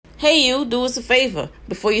Hey, you, do us a favor.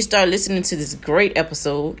 Before you start listening to this great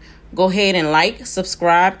episode, go ahead and like,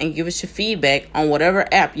 subscribe, and give us your feedback on whatever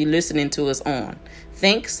app you're listening to us on.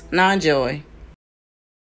 Thanks. Now enjoy.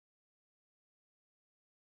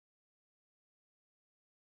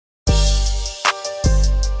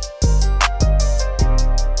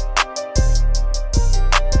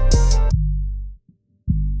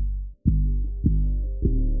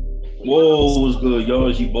 Whoa, what's good, y'all?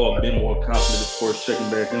 It's your boy, Ben More Confident, of course, checking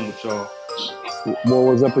back in with y'all.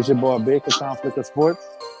 What was up? It's your boy Baker, Conflict of Sports.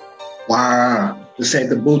 Wow, this ain't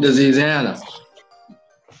the boot disease, Anna.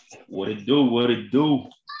 What it do? What it do?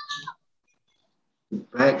 We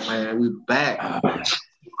back, man. We back.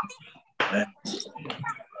 Back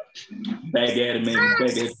at it, man.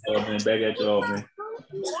 Back at y'all, man. Back at y'all, man.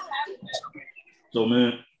 So,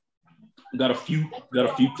 man, got a few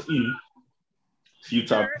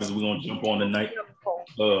topics we're gonna jump on tonight.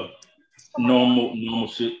 Normal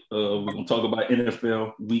shit. We're gonna talk about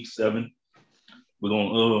NFL Week 7. We're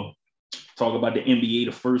gonna talk about the NBA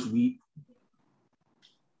the first week.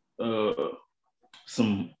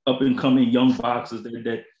 Some up and coming young boxers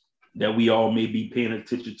that we all may be paying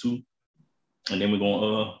attention to, and then we're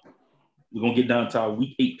gonna get down to our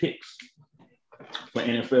Week 8 picks for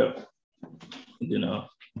NFL. And then I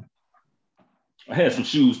had some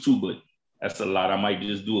shoes too, but that's a lot. I might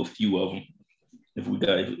just do a few of them if we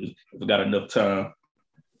got enough time.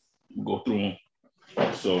 We'll go through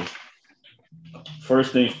them. So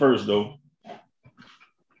first things first, though,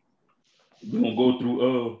 we're gonna go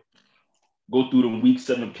through the Week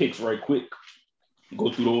 7 picks right quick.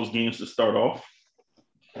 Go through those games to start off.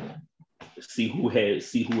 See who had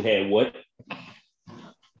what.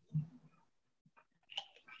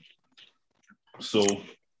 So,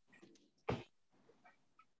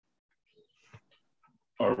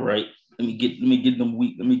 all right. Let me get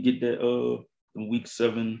that Week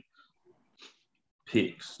 7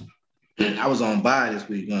 picks. I was on bye this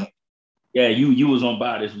week, huh? Yeah, you was on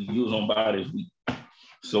bye this week.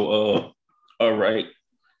 So all right.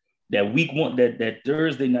 That week one, that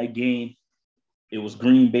Thursday night game, it was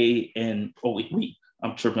Green Bay and wait,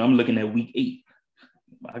 I'm tripping. I'm looking at Week 8.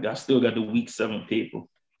 I still got the Week 7 paper.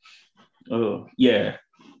 Yeah.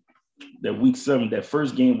 That Week 7, that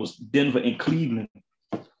first game was Denver and Cleveland.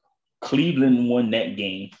 Cleveland won that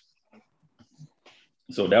game.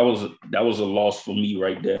 So that was a loss for me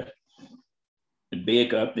right there. And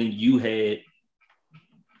Baker, I think you had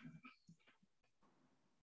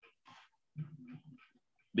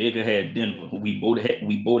Denver. We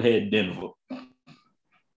both had Denver.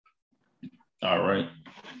 All right.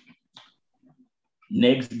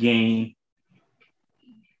 Next game.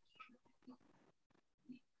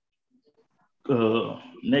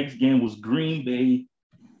 Next game was Green Bay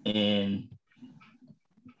and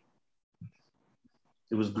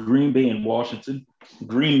it was Green Bay and Washington.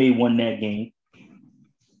 Green Bay won that game.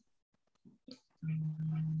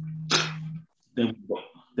 Then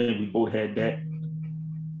we both had that.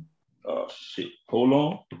 Oh shit! Hold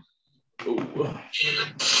on.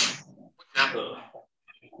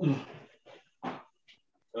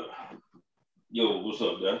 Yo, what's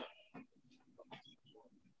up, guy?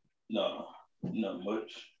 No, not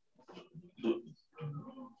much.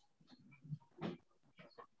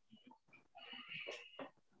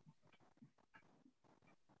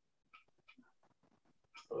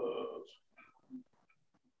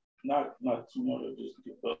 Not too much. Just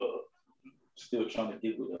still trying to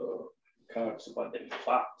deal with Cox about that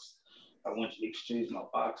box. I went to exchange my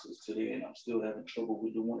boxes today, and I'm still having trouble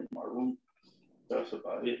with the one in my room. That's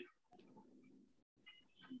about it.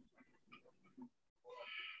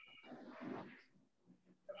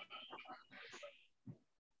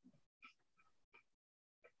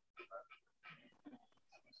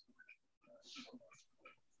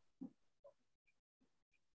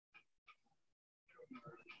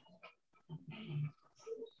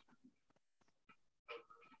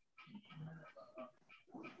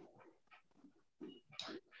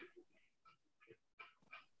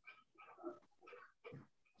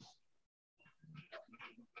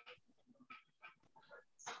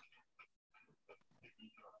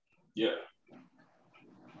 Yeah.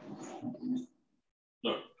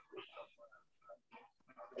 No.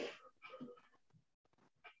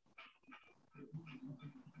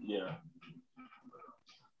 Yeah.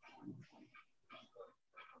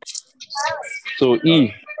 So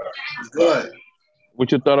E, Good.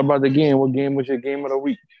 what you thought about the game? What game was your game of the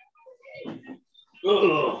week?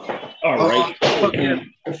 All right.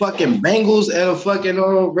 Fucking Bengals and a fucking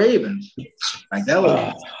Ravens. Like that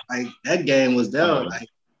was like that game was down. Like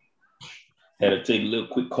had to take a little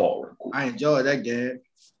quick call. I enjoyed that game.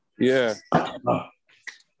 Yeah.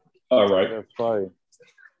 All right. That's fire.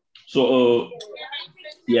 So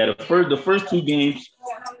yeah, the first two games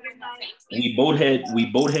we both had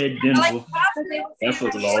Denver. That's a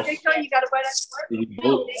loss. We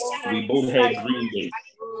both had Green Bay.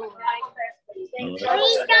 All right.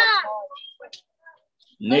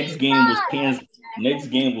 Next game was Kansas. Next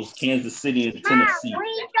game was Kansas City and Tennessee.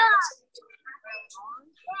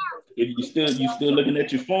 If you still looking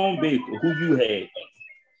at your phone, big, who you had?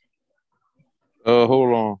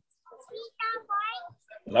 Hold on.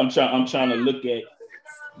 I'm trying to look at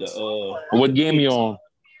the What game you on?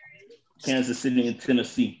 Kansas City and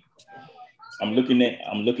Tennessee. I'm looking at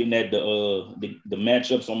the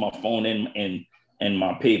matchups on my phone and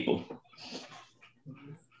my paper.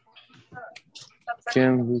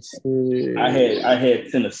 Kansas City. I had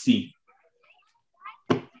Tennessee.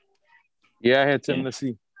 Yeah, I had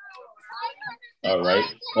Tennessee. All right.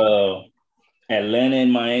 Atlanta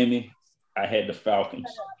and Miami. I had the Falcons.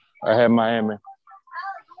 I had Miami.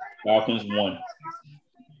 Falcons won.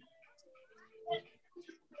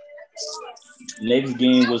 Next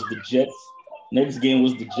game was the Jets. Next game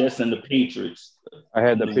was the Jets and the Patriots. I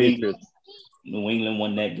had the Patriots. New England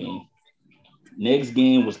won that game. Next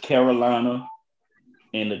game was Carolina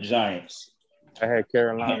and the Giants. I had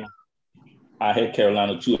Carolina. I had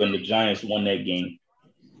Carolina too, and the Giants won that game.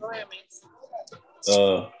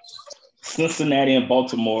 Cincinnati and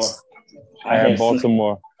Baltimore. I had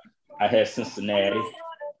Baltimore. I had Cincinnati.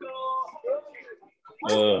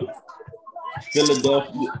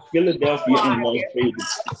 Philadelphia and Las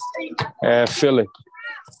Vegas. I had Philly.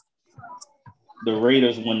 The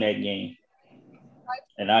Raiders won that game,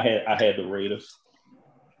 and I had the Raiders.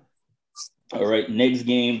 All right. Next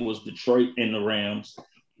game was Detroit and the Rams.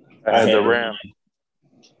 I had the Rams.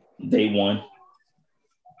 They won.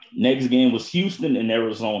 Next game was Houston and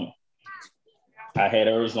Arizona. I had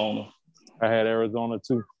Arizona. I had Arizona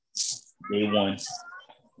too. They won.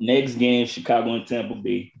 Next game, Chicago and Tampa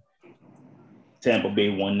Bay. Tampa Bay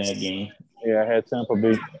won that game. Yeah, I had Tampa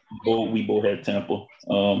Bay. We both had Tampa.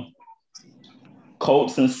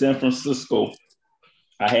 Colts and San Francisco.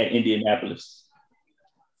 I had Indianapolis.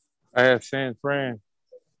 I had San Fran.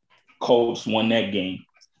 Colts won that game.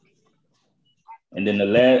 And then the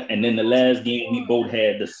last game, we both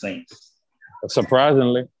had the Saints.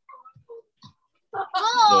 Surprisingly.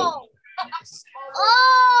 So,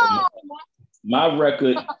 my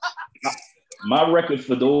record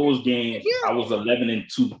for those games, I was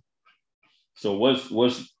 11-2. So what's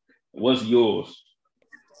yours?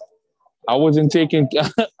 I wasn't keeping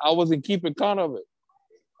count of it.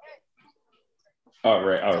 All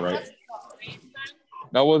right.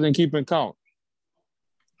 I wasn't keeping count.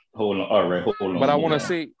 Hold on. But I want to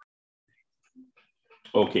say.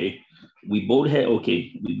 Okay. We both had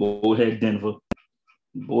Denver.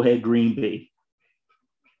 We both had Green Bay.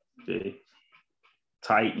 Okay.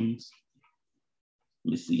 Titans.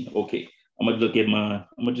 Let me see. Okay. I'm going to look at mine.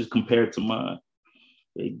 I'm going to just compare it to mine.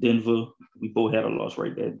 Okay. Denver, we both had a loss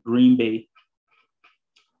right there. Green Bay,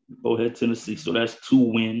 we both had Tennessee. So that's 2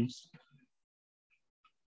 wins.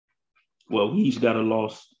 Well, we each got a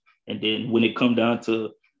loss. And then when it come down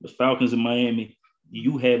to the Falcons in Miami,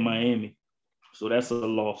 you had Miami. So that's a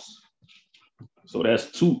loss. So that's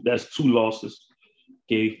two losses.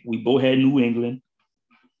 Okay. We both had New England.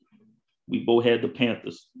 We both had the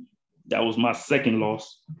Panthers. That was my second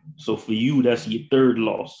loss. So for you, that's your third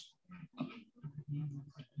loss.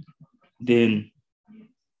 Then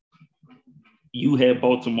you had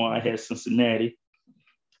Baltimore. I had Cincinnati.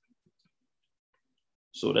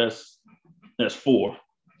 So that's 4.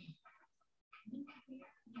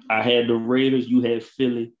 I had the Raiders. You had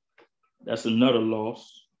Philly. That's another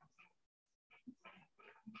loss.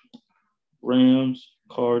 Rams,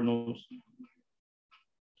 Cardinals.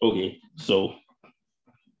 Okay, so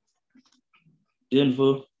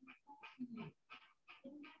Denver,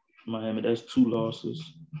 Miami, that's 2 losses.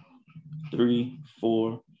 3,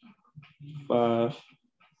 4, 5,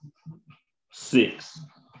 6.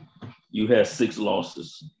 You had 6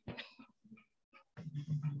 losses.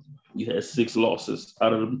 You had 6 losses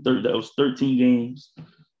out of the that was 13 games.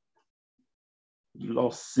 You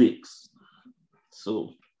lost 6.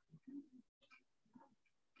 So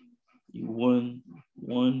you won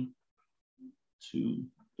 1, 2,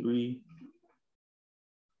 3,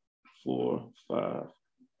 4, 5,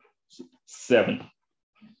 6, 7.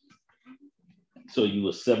 So you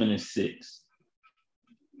were 7-6.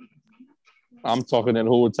 I'm talking that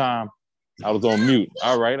whole time. I was on mute.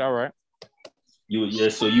 All right.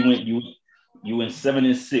 So you went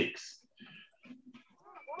 7-6.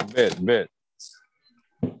 Bet.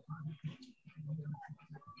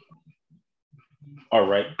 All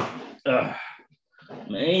right.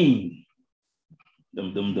 Man,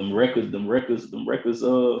 them records, them records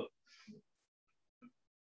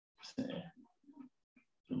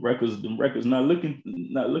not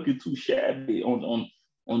looking too shabby on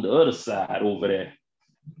the other side over there.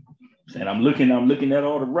 And I'm looking at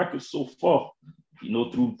all the records so far,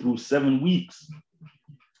 through 7 weeks.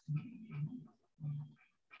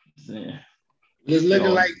 It's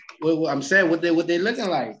looking like I'm saying what they looking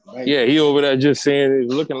like. Yeah, he over there just saying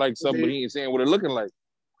it's looking like something, but he ain't saying what it looking like.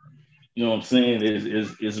 You know what I'm saying?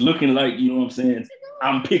 It's looking like, you know what I'm saying?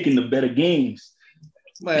 I'm picking the better games.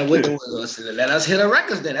 Man, let us hit the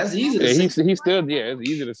records then. That's easy to see. He still, it's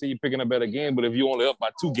easy to see you picking a better game, but if you only up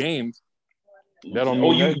by 2 games, that don't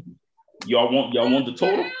mean that. Y'all want the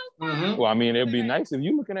total? Mm-hmm. Well, I mean, it'd be nice if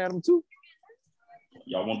you looking at them too.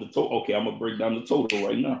 Y'all want the total? Okay, I'm gonna break down the total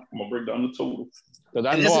right now. I'm gonna break down the total. Because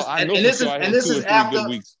I know this is after good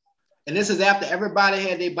weeks. And this is after everybody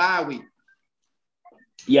had their bye week.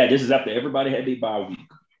 Yeah, this is after everybody had their bye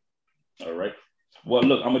week. All right. Well,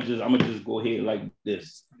 look, I'm gonna just go ahead like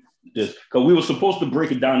this. Just because we were supposed to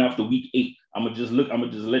break it down after week 8. I'm gonna just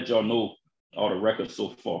let y'all know all the records so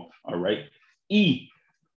far. All right. Week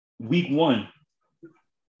 1,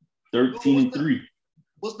 13-3.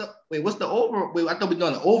 What's the overall? Wait, I thought we were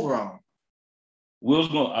doing the overall.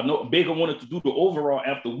 I know Baker wanted to do the overall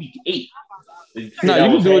after week 8. No,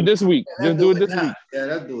 you can do it this week. Just do it this week. Yeah,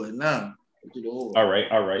 let's do it now. All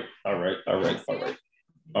right.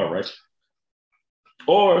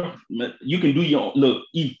 Or you can do your own. Look,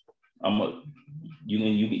 you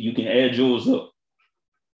can add yours up.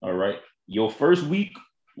 All right. Your first week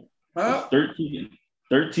was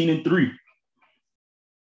 13-3.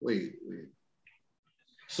 Wait.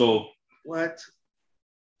 So what?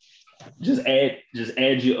 Just add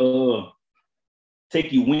your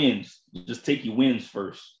take your wins. Just take your wins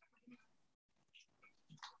first.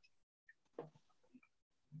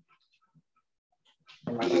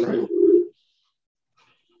 All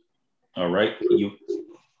right.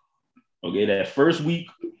 That first week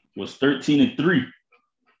was 13-3.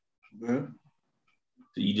 Mm-hmm.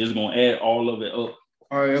 So you just gonna add all of it up.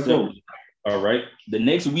 All right, so, all right. The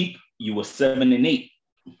next week you were 7-8.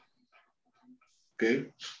 Okay.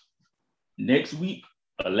 Next week,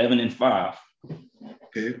 11-5.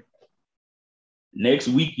 Okay. Next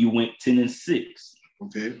week you went 10-6.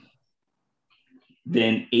 Okay.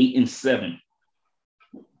 Then 8-7.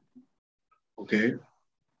 Okay.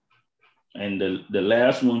 And the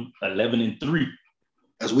last one, 11-3.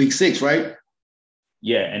 That's week 6, right?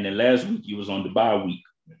 Yeah, and the last week you was on the bye week.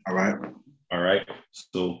 All right.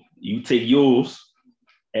 So you take yours,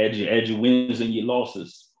 add your wins and your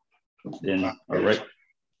losses. Then all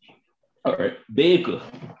right. Baker.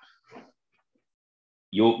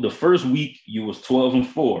 The first week you was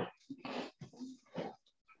 12-4.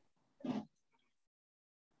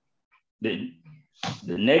 Then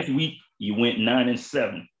the next week you went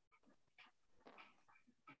 9-7.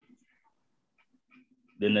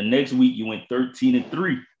 Then the next week you went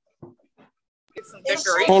 13-3.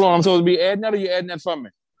 Hold on, I'm supposed to be adding that, or you adding that for me?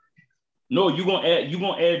 No, you're gonna add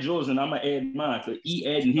yours and I'm gonna add mine. Cause he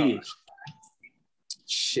adding his.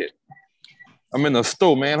 Shit. I'm in the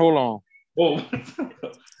store, man. Hold on. Oh,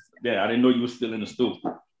 yeah, I didn't know you were still in the store.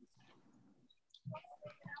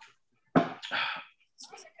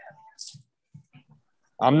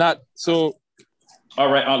 I'm not so. All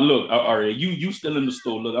right, look, all right. You still in the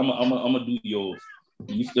store. Look, I'm gonna do yours.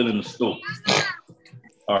 You still in the store.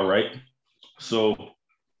 All right. So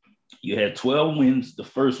you had 12 wins the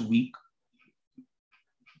first week,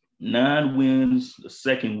 9 wins the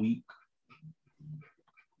second week.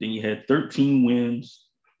 Then you had 13 wins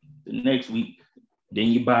the next week. Then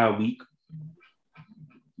you bye week.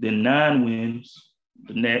 Then 9 wins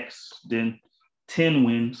the next. Then 10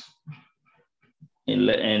 wins.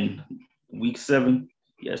 And week 7,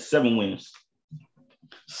 you had 7 wins.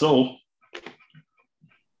 So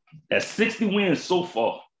that's 60 wins so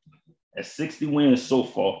far. That's 60 wins so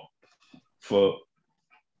far for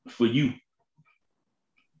you.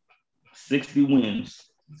 60 wins.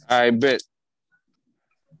 I bet.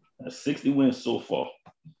 That's 60 wins so far.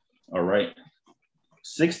 All right.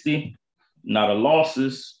 60, not a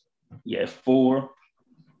losses. Yeah, 4,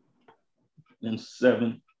 then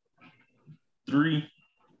 7, 3,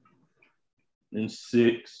 then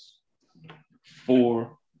 6,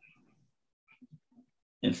 4,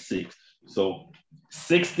 and 6. So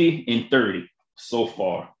 60-30 so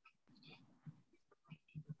far.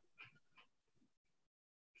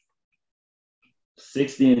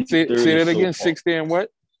 60-30. Say that again. 60 and what?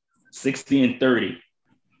 60-30.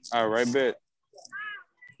 All right, bet.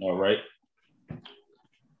 All right.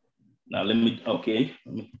 Now let me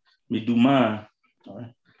do mine. All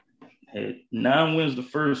right. Had 9 wins the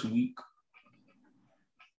first week.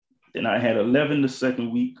 Then I had 11 the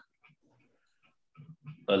second week.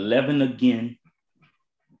 11 again.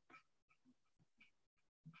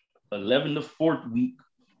 11 the fourth week.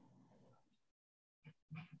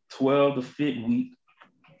 12 the fifth week.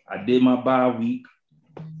 I did my bye week.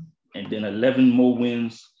 And then 11 more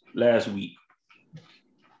wins last week.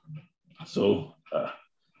 So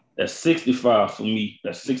that's 65 for me.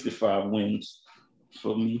 That's 65 wins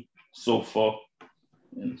for me so far.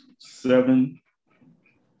 And 7,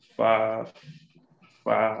 5,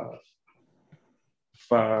 5,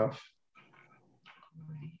 5,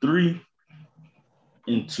 3,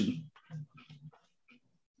 and 2.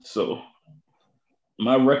 So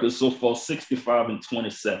my record so far 65 and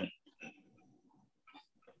 27.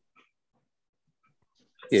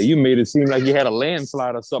 Yeah, you made it seem like you had a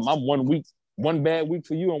landslide or something. I'm 1 week, one bad week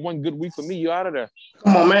for you and one good week for me. You out of there.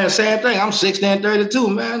 Come on, man. Same thing. I'm 60 and 32,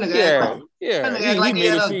 man. Nigga Yeah. He made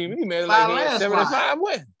it seem. He made it like he had 75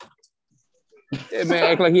 wins. Yeah, man,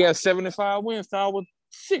 act like he had 75 wins. So I was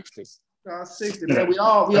 60. 60, man. We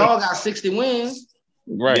all got 60 wins.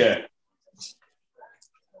 Right. Yeah.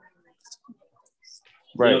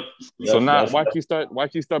 Right. Yep. So now watch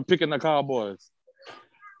you start picking the Cowboys.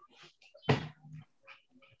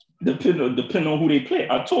 Depending on who they play.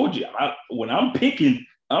 I told you, when I'm picking,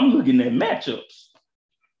 I'm looking at matchups.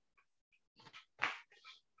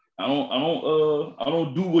 I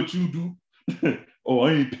don't do what you do. Oh,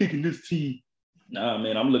 I ain't picking this team. Nah,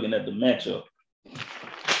 man, I'm looking at the matchup. All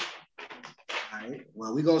right.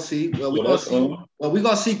 Well, we're gonna see. We're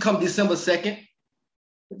gonna see come December 2nd.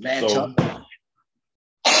 The matchup.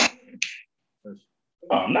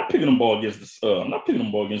 I'm not picking them ball against the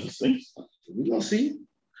Saints. We're gonna see.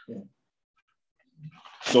 Yeah.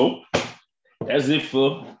 So that's it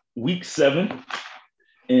for week 7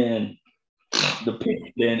 and the pick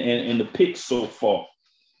and the picks so far.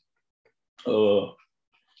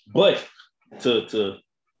 But to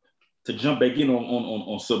jump back in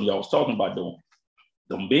on something y'all was talking about though,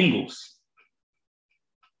 them Bengals.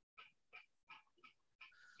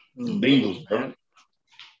 Bengals, bro.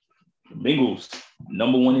 The Bengals,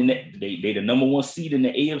 number one in they the number 1 seed in the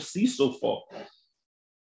AFC so far.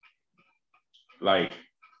 Like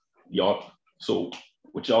y'all, so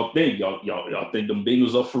what y'all think? Y'all think them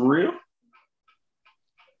Bengals are for real?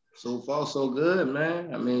 So far, so good,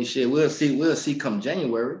 man. I mean, shit, we'll see come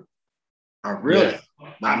January. Really?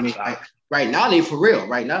 Yeah. I mean, right now they for real.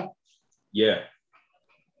 Right now. Yeah.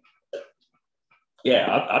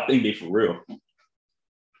 Yeah, I think they for real.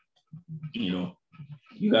 You know,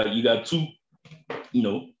 you got two. You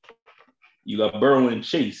know, you got Burrow and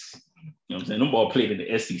Chase. You know what I'm saying? Them ball played in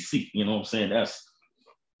the SEC. You know what I'm saying? That's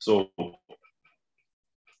so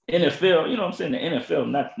NFL, you know what I'm saying? The NFL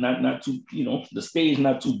not too, you know, the stage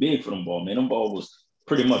not too big for them ball, man. Them ball was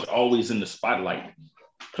pretty much always in the spotlight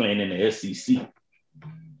playing in the SEC.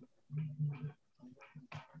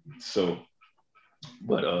 So,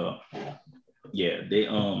 but yeah, they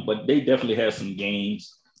definitely had some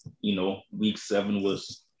games. You know, week 7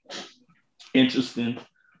 was interesting.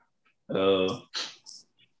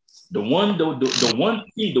 The one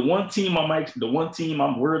team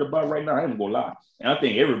I'm worried about right now, I ain't gonna lie, and I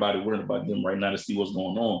think everybody worried about them right now to see what's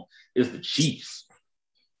going on, is the Chiefs.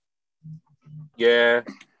 Yeah,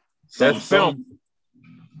 that's something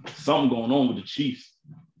going on with the Chiefs,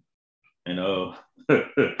 and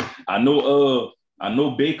I know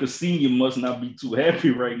Baker Senior must not be too happy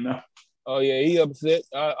right now. Oh yeah, he upset.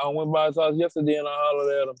 I went by his house yesterday and I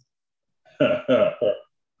hollered at him.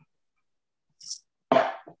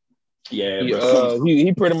 Yeah,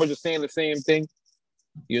 he pretty much is saying the same thing.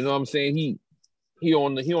 You know what I'm saying? He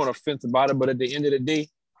on the fence about it, but at the end of the day,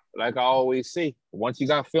 like I always say, once you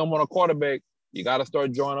got film on a quarterback, you got to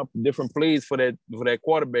start drawing up different plays for that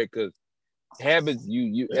quarterback, because habits,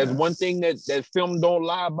 as one thing that film don't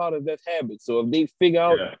lie about is that's habits. So if they figure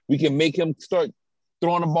out we can make him start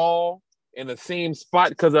throwing the ball in the same spot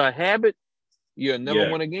because of a habit, you'll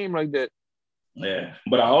never win a game like that. Yeah,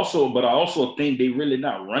 but I also think they really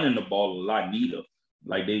not running the ball a lot neither.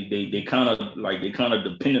 Like they kind of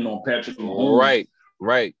depending on Patrick Mahomes.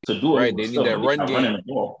 Right. To do it. They need that run game.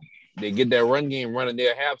 They get that run game running.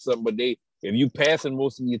 They'll have something, but if you passing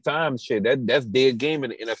most of your time, shit, that's dead game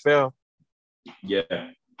in the NFL.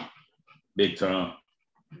 Yeah, big time.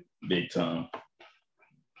 But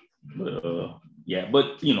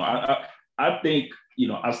but you know, I think, you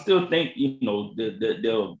know, I still think, you know,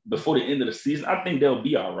 they'll before the end of the season, I think they'll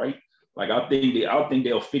be all right. Like I think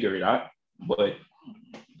they'll figure it out, but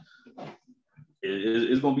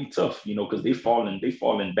it's gonna be tough, you know, because they falling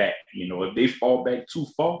back. You know, if they fall back too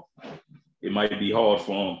far, it might be hard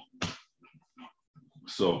for him.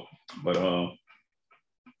 So, but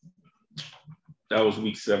that was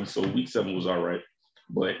week 7. So week 7 was all right.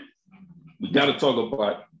 But we got to talk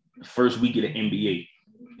about the first week of the NBA.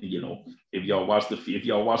 You know, if y'all watched a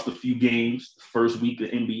few games, first week of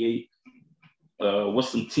NBA, what's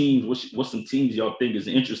some teams y'all think is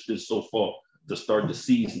interested so far to start the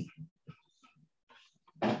season?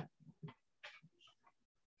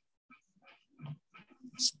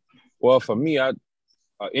 Well, for me,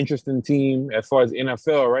 interesting team as far as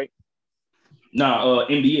NFL, right? Nah,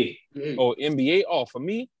 NBA. Oh, NBA. Oh, for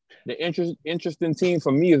me, the interesting team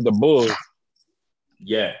for me is the Bulls.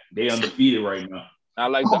 Yeah, they undefeated right now. I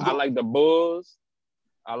like the Bulls.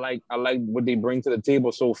 I like what they bring to the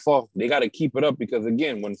table so far. They got to keep it up because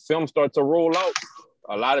again, when film starts to roll out,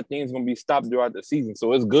 a lot of things gonna be stopped throughout the season.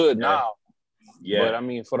 So it's good now. Yeah. But I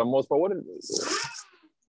mean, for the most part, what is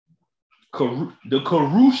the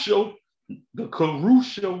Caruso.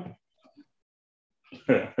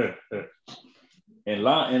 and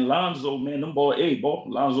Lonzo, man, them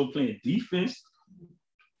Lonzo playing defense.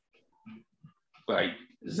 Like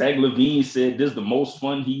Zach LaVine said, this is the most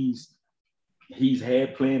fun he's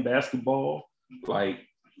had playing basketball. Like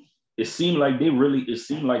it seemed like they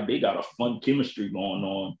got a fun chemistry going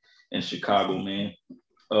on in Chicago, man.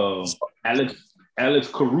 Alex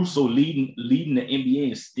Caruso leading the NBA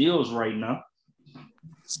in steals right now.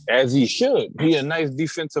 As he should. He a nice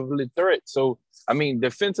defensively threat. So I mean,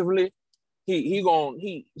 defensively, he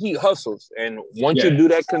hustles, and once you do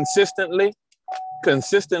that consistently,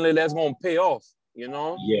 that's gonna pay off. You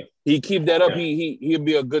know, he keep that up. He'll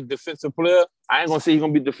be a good defensive player. I ain't gonna say he's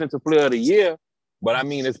gonna be defensive player of the year, but I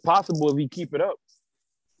mean it's possible if he keep it up.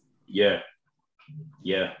 Yeah,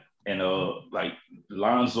 and like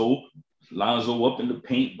Lonzo up in the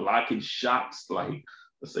paint blocking shots. Like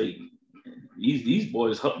let's say these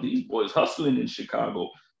boys hustling in Chicago,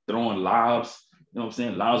 throwing lobs. You know what I'm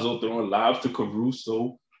saying? Lonzo throwing lobs to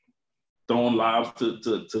Caruso, throwing lobs to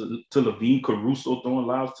LaVine. Caruso throwing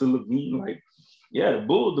lobs to LaVine. Like, yeah, the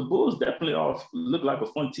Bulls definitely look like a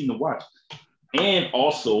fun team to watch. And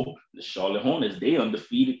also the Charlotte Hornets, they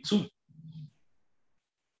undefeated too.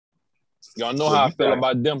 Y'all know how I feel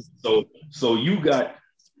about them. So you got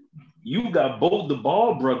both the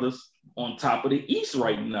Ball brothers on top of the East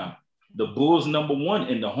right now. The Bulls number 1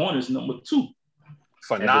 and the Hornets number 2.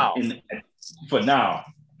 For now.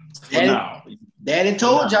 Daddy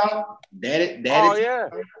told y'all. Daddy. Oh yeah.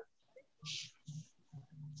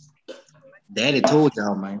 Daddy told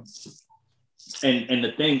y'all, man. And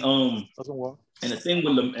the thing with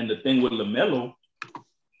LaMelo,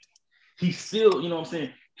 he still, you know what I'm saying?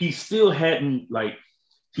 He still hasn't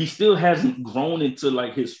grown into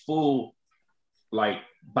like his full like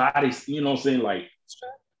body, you know what I'm saying? Like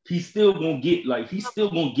he's still gonna get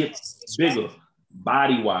bigger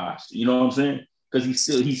body wise, you know what I'm saying? Because he's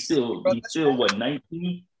still what,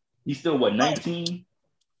 19? He's still what, 19?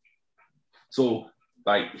 So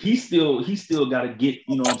like he still gotta get,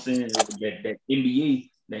 you know what I'm saying, that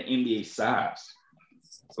NBA size,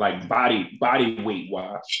 like body weight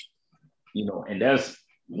wise, you know, and that's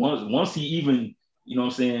once he even, you know what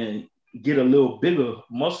I'm saying, get a little bigger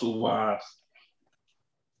muscle wise,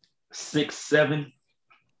 6'7",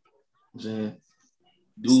 dude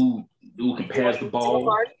can pass the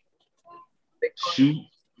ball, shoot.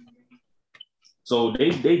 So they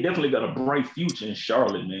definitely got a bright future in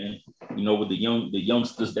Charlotte, man. You know, with the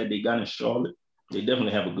youngsters that they got in Charlotte, they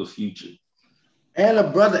definitely have a good future. And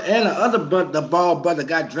the Ball brother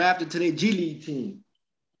got drafted to their G League team.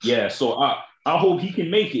 Yeah, so I hope he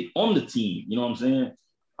can make it on the team. You know what I'm saying?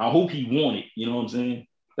 I hope he won it. You know what I'm saying?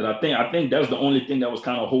 Because I think that's the only thing that was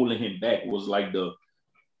kind of holding him back was like do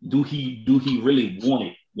he really want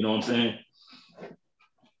it? You know what I'm saying?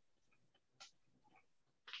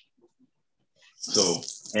 So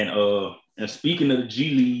and speaking of the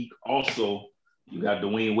G League, also you got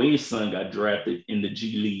Dwayne Wade's son got drafted in the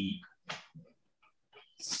G League.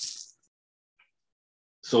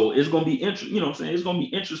 So it's gonna be interesting. You know what I'm saying? It's gonna be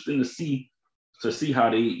interesting to see how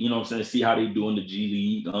they, you know what I'm saying, see how they do in the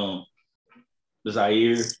G League.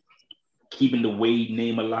 Zaire keeping the Wade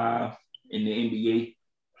name alive in the NBA.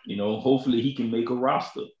 You know, hopefully he can make a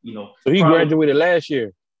roster. You know, so he graduated last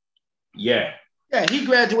year. Yeah. Yeah, he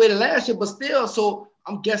graduated last year, but still, so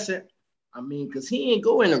I'm guessing, I mean, because he ain't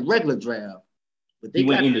go in a regular draft. But he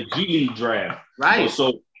went in the G League draft. Right.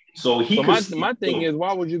 So my thing is,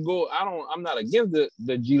 why would you go? I'm not against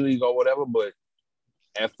the G League or whatever, but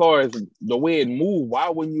as far as the way it moved, why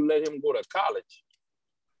wouldn't you let him go to college?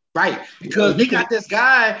 Right. Because they got this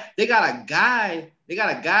guy, they got a guy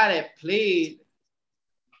that played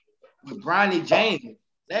with Bronny James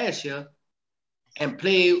last year. and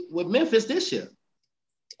played with Memphis this year.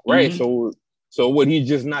 Right. Mm-hmm. So would he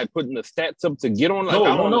just not putting the stats up to get on? Like,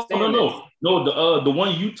 I don't understand that. No, the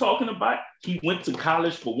one you talking about, he went to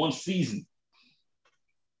college for one season.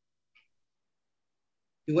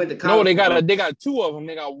 He went to college. No, they got two of them.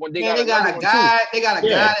 They got one. They got a guy. They got a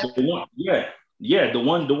guy. The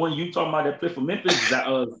one you talking about that played for Memphis.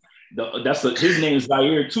 His name is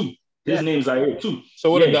Zaire too. His name is Zaire too.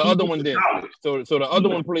 So what the other one then? So the other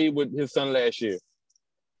one played with his son last year.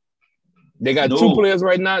 They got two players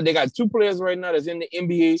right now. They got two players right now that's in the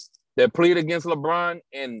NBA that played against LeBron,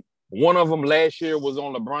 and one of them last year was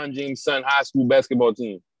on LeBron James' son high school basketball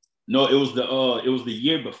team. No, it was the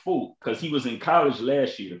year before because he was in college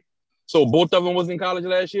last year. So both of them was in college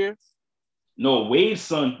last year? No, Wade's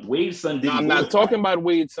son didn't. No, I'm not talking about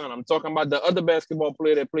Wade's son. I'm talking about the other basketball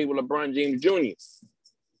player that played with LeBron James Jr.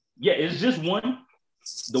 Yeah, it's just one.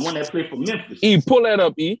 The one that played for Memphis. E, pull that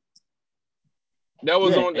up, E. That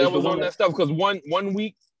was on that stuff because one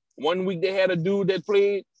week they had a dude that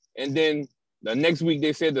played, and then the next week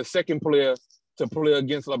they said the second player to play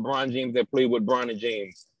against LeBron James that played with Bron and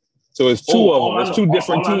James. So it's two of them. It's two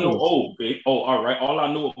different teams. All right. All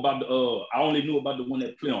I know about I only knew about the one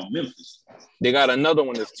that played on Memphis. They got another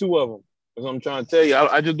one. There's two of them. That's what I'm trying to tell you.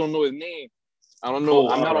 I just don't know his name. I don't know.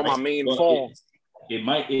 I'm not on my main phone. It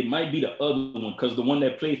might be the other one because the one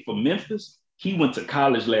that played for Memphis, he went to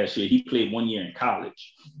college last year. He played 1 year in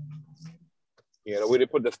college. Yeah, the way they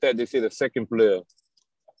put the stat, they say the second player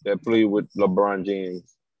that played with LeBron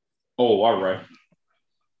James. Oh, all right.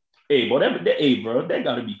 Hey, bro, that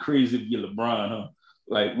gotta be crazy if you're LeBron, huh?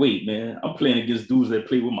 Like, wait, man, I'm playing against dudes that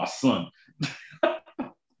play with my son.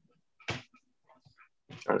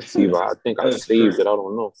 Trying to see, but I think I saved it. I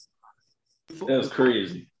don't know. That's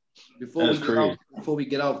crazy. Before we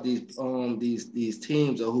get off these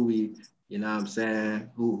teams or who we, you know what I'm saying,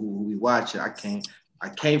 who we watch, I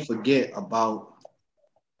can't forget about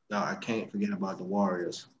the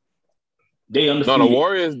Warriors. They understand. No,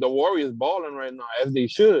 the Warriors balling right now as they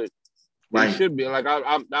should. They should be. Like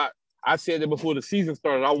I said that before the season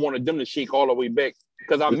started. I wanted them to shake all the way back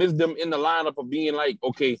because I missed them in the lineup of being like,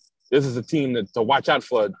 okay, this is a team to watch out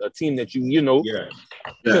for, a team that you know. Yeah.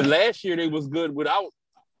 Because last year they was good without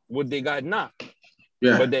what they got now.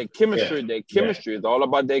 Yeah. But that chemistry is all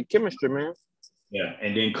about that chemistry, man. Yeah.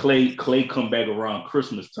 And then Clay come back around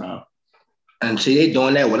Christmas time. And see, they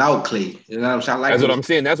doing that without Clay. You know what I'm saying? That's what I'm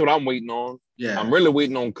saying. That's what I'm waiting on. Yeah. I'm really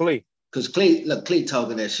waiting on Clay. Because Clay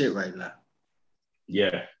talking that shit right now.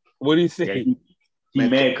 Yeah. What do you say? Yeah, he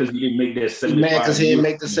mad because he didn't make that 75. He mad because he didn't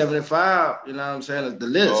make the 75, you know what I'm saying, the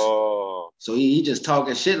list. Oh. So he just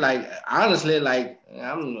talking shit like, honestly, like,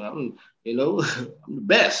 I'm you know, I'm the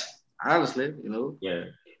best, honestly, you know. Yeah.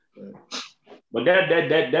 But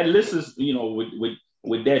that list is, you know,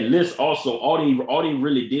 with that list also, all they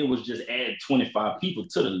really did was just add 25 people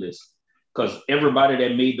to the list. Because everybody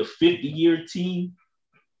that made the 50-year team,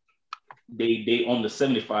 they on the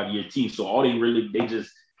 75-year team. So all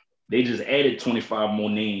they just added 25 more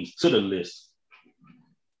names to the list.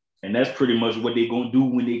 And that's pretty much what they're gonna do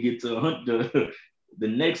when they get to the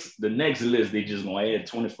next list. They just gonna add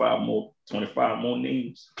 25 more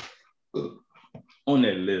names on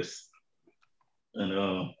that list.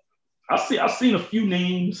 And I seen a few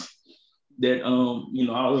names that you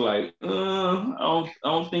know, I was like, I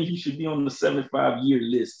don't think he should be on the 75-year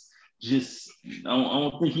list. I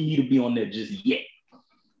don't think he need to be on that just yet.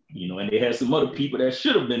 You know, and they had some other people that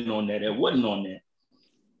should have been on that wasn't on that.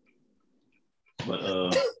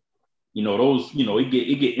 But you know, those, you know, it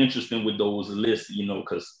get interesting with those lists, you know,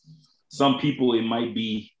 because some people it might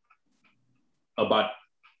be about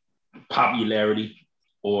popularity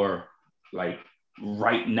or like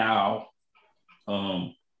right now,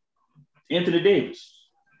 Anthony Davis.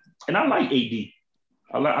 And I like AD.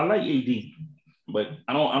 I like AD, but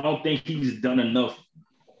I don't think he's done enough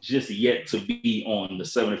just yet to be on the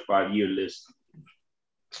 75-year list.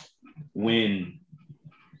 When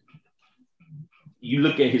you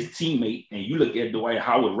look at his teammate and you look at Dwight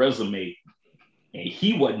Howard's resume and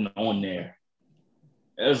he wasn't on there,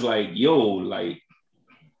 it's like, yo, like,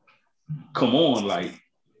 come on, like,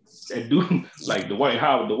 that dude, like Dwight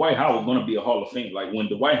Howard gonna be a Hall of Fame. Like when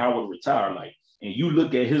Dwight Howard retired, like, and you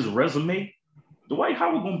look at his resume, Dwight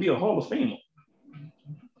Howard gonna be a Hall of Famer.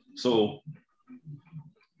 So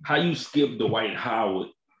how you skip Dwight Howard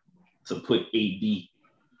to put AD,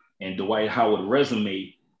 and Dwight Howard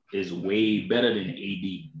resume is way better than AD.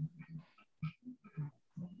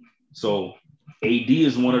 So AD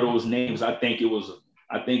is one of those names. I think it was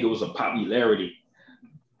a popularity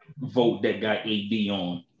vote that got AD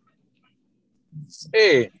on.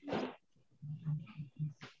 Hey,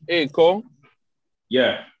 Cole.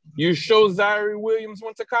 Yeah. You sure Zaire Williams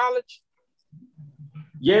went to college?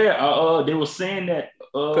 Yeah, they were saying that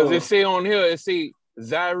because it say on here, it say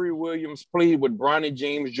Zaire Williams played with Bronny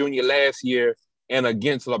James Jr. last year and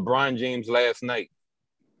against LeBron James last night.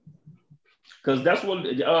 Because that's what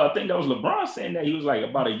I think that was LeBron saying that he was like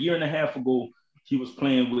about a year and a half ago. He was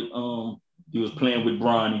playing with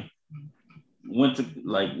Bronny. Went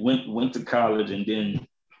to college and then.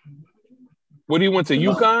 What he went to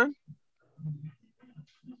UConn?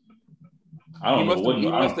 I don't know.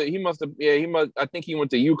 He must have. Yeah, he must. I think he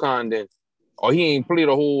went to UConn then, or he ain't played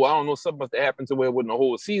a whole. I don't know. Something must have happened to where it wasn't a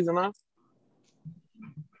whole season, huh?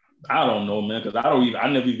 I don't know, man, because I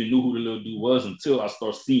never even knew who the little dude was until I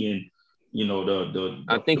start seeing, the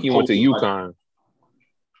I think he went to UConn. Like,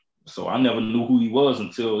 so I never knew who he was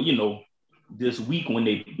until this week when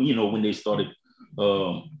they started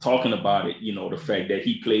talking about it. The fact that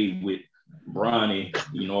he played with Bronny,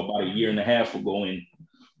 about a year and a half ago, and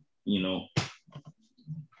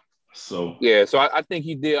So yeah, so I think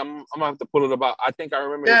he did. I'm gonna have to pull it about. I think I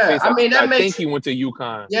remember. Yeah, I mean that I makes. think he went to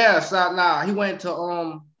UConn. Yeah, so he went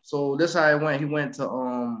to So this how he went. He went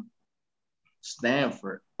to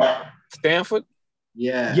Stanford. Stanford.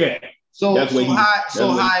 Yeah. Yeah. So how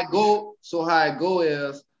it go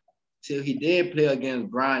is till he did play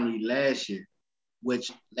against Bronny last year,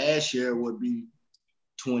 which last year would be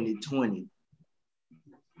 2020.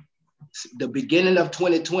 The beginning of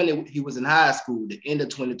 2020, he was in high school. The end of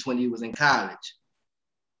 2020, he was in college.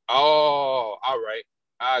 Oh, all right.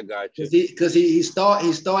 I got you. Because he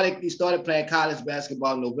started playing college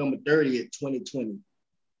basketball November 30th, 2020.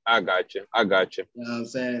 I got you. You know what I'm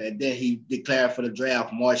saying? And then he declared for the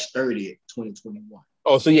draft March 30th, 2021.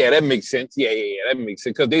 Oh, so yeah, that makes sense. Yeah, that makes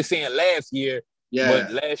sense. Because they saying last year,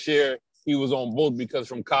 but last year he was on both because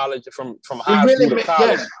from college, from high school to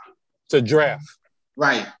college to draft.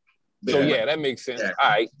 Right. So yeah, that makes sense. Yeah. All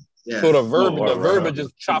right. Yeah. So the verbiage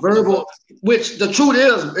is chopped. Verbal, which the truth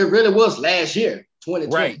is, it really was last year,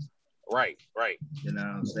 2020. Right. You know what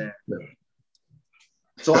I'm saying?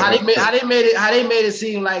 So how they made it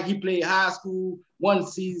seem like he played high school one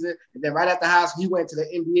season, and then right after high school he went to the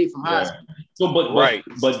NBA from high school. So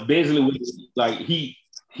but basically like he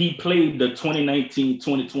played the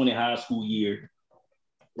 2019-2020 high school year,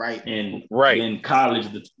 right? And in college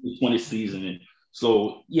the 2020 season, and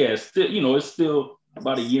so yeah, it's still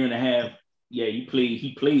about a year and a half. Yeah, he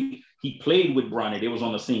played with Bronny. They was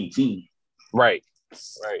on the same team. Right.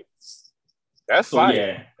 That's so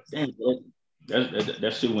fire. Yeah.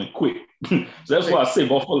 That shit went quick. So that's why I say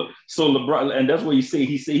Buffalo. So LeBron, and that's what he said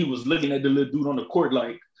he was looking at the little dude on the court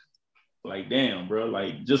like damn, bro,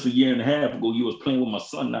 like just a year and a half ago you was playing with my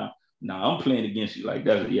son. Now I'm playing against you like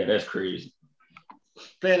that. Yeah, that's crazy.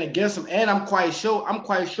 Playing against him, and I'm quite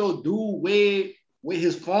sure dude way with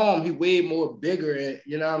his form, he way more bigger.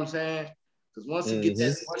 You know what I'm saying? Because once he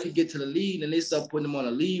get to the league and they start putting him on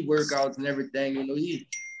the league workouts and everything, he's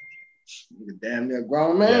a damn near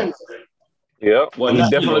grown man. Yeah, well, he's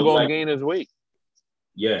definitely gonna gain his weight.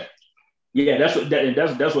 Yeah, that's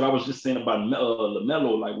what I was just saying about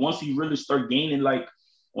LaMelo. Like once he start gaining like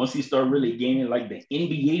the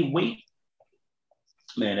NBA weight,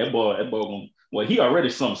 man, that ball gonna. Well, he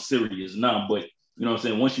already something serious now, but you know what I'm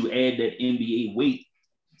saying. Once you add that NBA weight,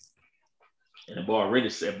 and the ball already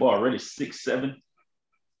 6'7",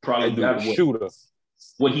 probably got what? Shooter.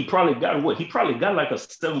 Well, he probably got what? He probably got like a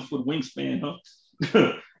 7-foot wingspan, huh?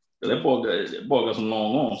 That ball got some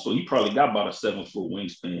long arms, so he probably got about a 7-foot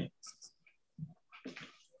wingspan.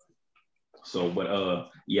 So, but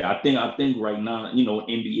yeah, I think right now,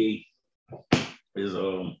 NBA is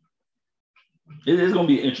it's gonna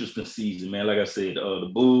be an interesting season, man. Like I said, the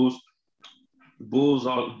Bulls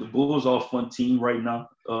are a fun team right now.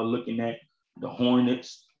 Looking at the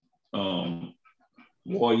Hornets,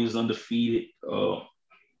 Warriors undefeated.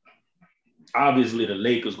 Obviously, the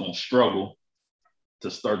Lakers gonna struggle to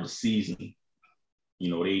start the season.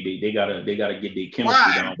 They gotta get their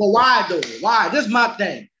chemistry down. But why though? Why? This is my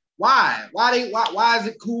thing. Why is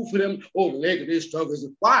it cool for them? Oh, the Lakers, they struggles.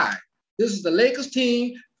 Why? This is the Lakers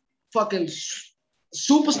team, fucking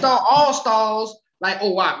superstar all-stars. Like,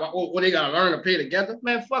 why? They gotta learn to play together?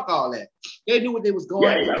 Man, fuck all that. They knew what they was going.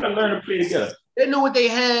 Yeah, they gotta learn to play together. They knew what they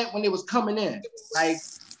had when they was coming in. Like,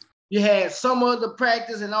 you had some of the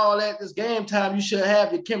practice and all that. This game time, you should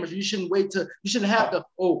have your chemistry. You shouldn't have to,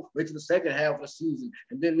 wait till the second half of the season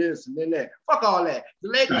and then this and then that. Fuck all that. The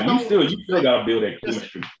Lakers you still gotta build that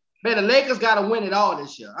chemistry. Man, the Lakers gotta win it all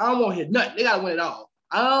this year. I don't want to hear nothing. They gotta win it all.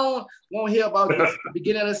 I don't want to hear about the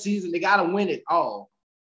beginning of the season. They gotta win it all.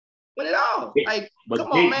 Win it all. Like,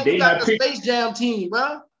 come on, man. You got the Space Jam team,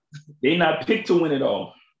 bro. They not picked to win it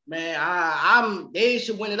all. Man, they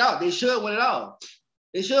should win it all. They should win it all.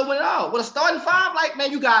 They should win it all. With a starting five, like,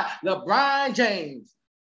 man, you got LeBron James,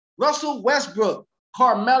 Russell Westbrook,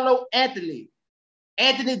 Carmelo Anthony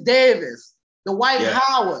Davis, Dwight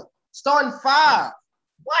Howard, starting five.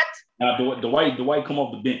 What? Now, Dwight come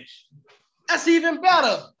off the bench. That's even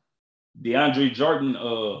better. DeAndre Jordan,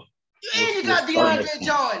 you got DeAndre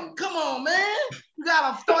Jordan. Come on, man. You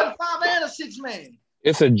got a starting five and a 6-man.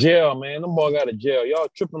 It's a jail, man. Them boy got a jail. Y'all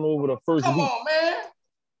tripping over the first week. Come on, man.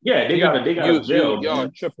 Yeah, they got a jail. Y'all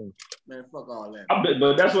tripping. Man, fuck all that.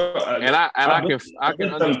 But that's what. I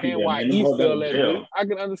can understand why he feel that way. I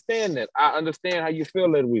can understand that. I understand how you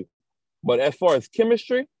feel that way. But as far as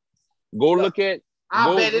chemistry, go look at.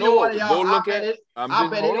 I bet any one of y'all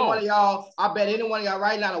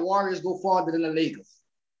right now, the Warriors go farther than the Lakers.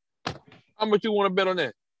 How much you want to bet on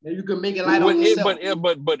that? Then you can make it light on yourself.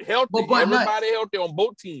 But healthy. Everybody healthy on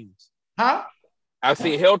both teams. Huh? I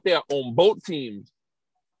say healthy on both teams.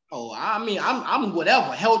 Oh, I mean, I'm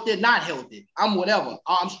whatever. Healthy, not healthy. I'm whatever.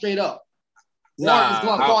 I'm straight up.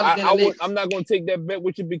 I'm not going to take that bet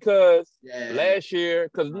with you because last year,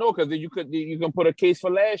 because you can put a case for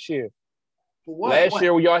last year. Last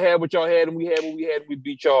year, y'all had what y'all had, and we had what we had, and we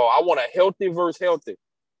beat y'all. I want a healthy versus healthy.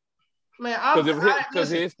 Man,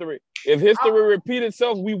 because if history repeat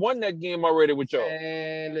itself, we won that game already with y'all.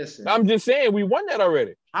 Man, listen. I'm just saying, we won that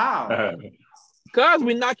already. How? Because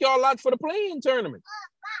we knocked y'all out for the playing tournament.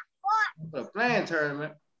 For the playing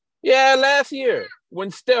tournament? Yeah, last year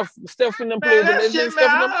when Steph and them played.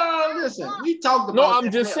 Listen, we talked about. No,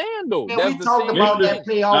 I'm just saying though. Man, we talked about that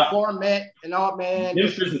playoff format and all, man.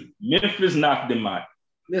 Memphis knocked them out.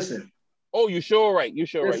 Listen. Oh, you sure right. You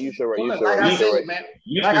sure right. Like I said, man.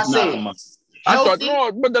 Like I said. I thought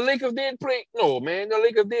no, but the Lakers did play. No, man, the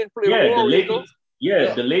Lakers did play.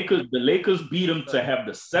 The Lakers beat them to have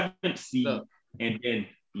the 7th seed, and then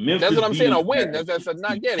Memphis. That's what I'm saying. A win. That's a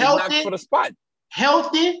not yet. He's not for the spot.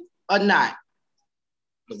 Healthy or not?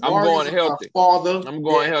 I'm going healthy. I'm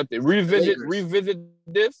going healthy. Revisit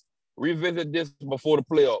this before the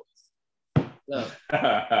playoffs. Let's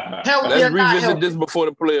revisit this before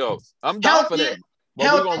the playoffs. I'm down for that.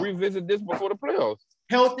 But we're gonna revisit this before the playoffs.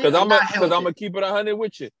 Healthy, because I'm gonna keep it 100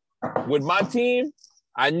 with you. With my team,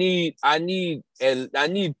 I need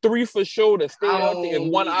 3 for sure to stay healthy, and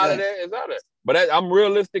 1 out of there is out of there. But I'm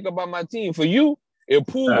realistic about my team. For you, if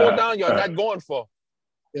Poole go down, you're not going for.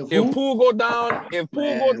 If Poole go down,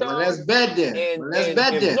 let's bet then.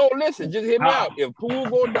 No, listen, just hit me out. If Poole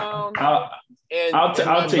go down, I'll take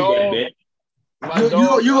that bet.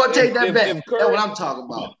 You gonna take that bet? That's what I'm talking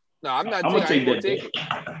about. No, I'm not. I'm gonna take that bet.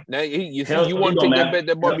 Now you want to take that bet?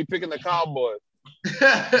 That boy be picking the Cowboys.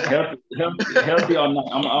 Healthy or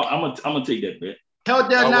not? I'm gonna take that bet.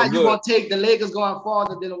 Healthy or not? You gonna take the Lakers going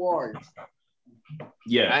farther than the Warriors?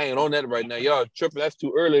 Yeah, I ain't on that right now. Y'all tripping. That's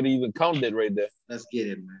too early to even count that right there. Let's get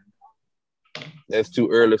it, man. That's too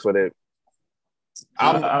early for that.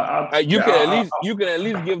 You can at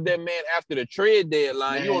least give that man after the trade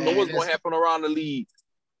deadline. Man, you don't know what's gonna happen around the league.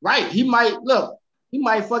 Right. He might win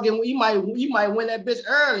that bitch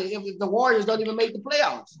early if the Warriors don't even make the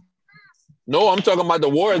playoffs. No, I'm talking about the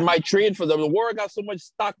Warriors might trade for them. The Warriors got so much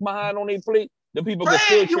stock behind on their plate. The people can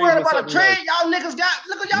still trade. You worried about a trade? Y'all niggas got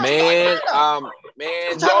look at y'all.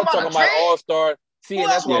 Man, y'all talking about All-Star. See, and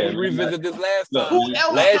that's why we revisited this last time.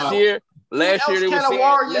 Last year they were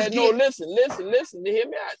saying. No, listen. Hear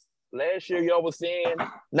me out. Last year y'all was saying,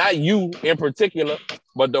 not you in particular,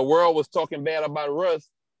 but the world was talking bad about Russ.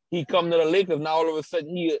 He come to the Lakers now. All of a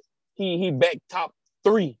sudden he back top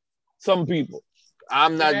 3. Some people.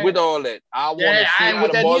 I'm not with all that. I want to see how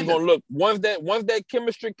the boys gonna look. Once that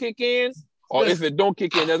chemistry kick in, or if it don't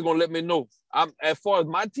kick in, that's gonna let me know. As far as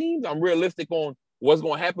my teams, I'm realistic on what's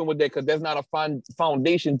gonna happen with that because that's not a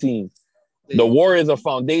foundation team. The Warriors are a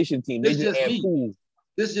foundation team. They just add Poole.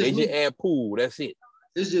 Add Poole. That's it.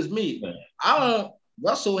 This is just me.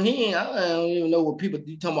 Russell. I don't even know what people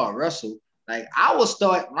you talking about Russell. Like I would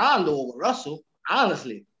start Rondo over Russell,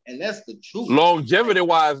 honestly, and that's the truth. Longevity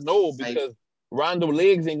wise, no, because Rondo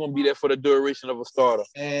legs ain't gonna be there for the duration of a starter.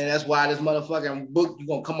 And that's why this motherfucking book, you're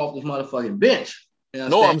gonna come off this motherfucking bench.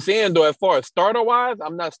 No, I'm saying though, as far as starter wise,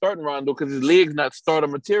 I'm not starting Rondo because his legs not starter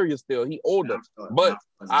material still. He older. But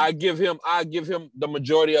I give him the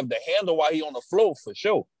majority of the handle while he on the floor for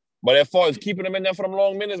sure. But as far as keeping him in there for them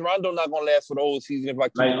long minutes, Rondo not gonna last for the whole season if I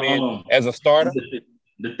keep him in as a starter.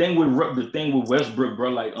 The thing with Westbrook,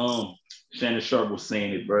 bro, like Shannon Sharp was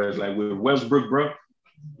saying it, bro. It's like with Westbrook, bro,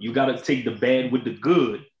 you gotta take the bad with the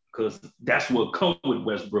good, because that's what comes with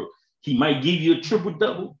Westbrook. He might give you a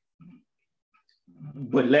triple-double,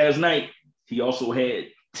 but last night he also had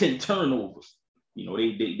 10 turnovers. You know,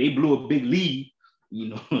 they blew a big lead. You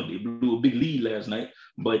know, they blew a big lead last night.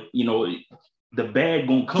 But, you know, the bad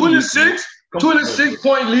gonna come.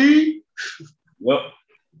 26-point lead. Well,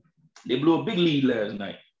 they blew a big lead last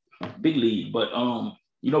night. Big lead. But,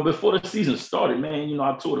 you know, before the season started, man, you know,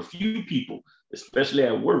 I told a few people, especially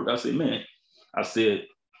at work, I said,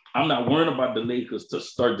 I'm not worrying about the Lakers to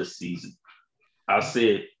start the season. I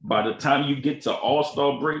said, by the time you get to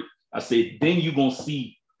All-Star break, I said, then you're going to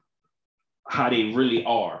see how they really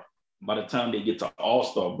are by the time they get to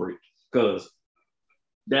All-Star break. Because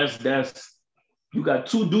that's you got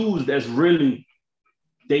two dudes that's really,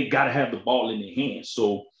 they got to have the ball in their hands.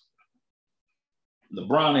 So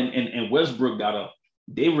LeBron and Westbrook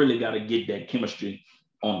they really got to get that chemistry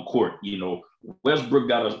on court. You know, Westbrook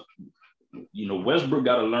got to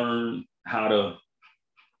learn how to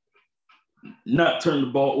not turn the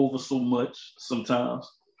ball over so much sometimes.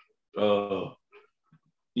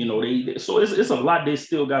 You know, so it's a lot they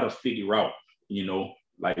still got to figure out. You know,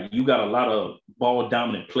 like you got a lot of ball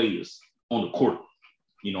dominant players on the court,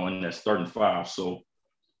 you know, in that starting five. So,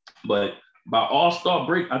 but by All-Star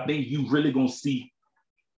break, I think you really gonna see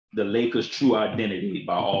the Lakers' true identity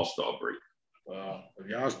by All-Star break. Well, if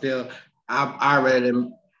y'all still, I ready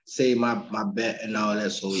to say my bet and all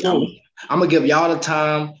that. So I'm gonna give y'all the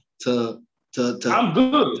time to I'm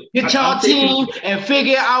good. Get y'all team and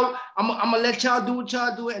figure out. I'm gonna let y'all do what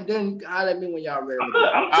y'all do, and then holler at me when y'all ready.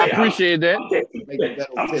 I appreciate that.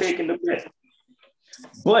 I'm taking the bet.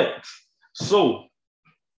 But so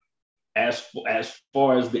as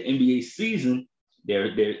far as the NBA season, there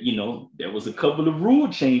was a couple of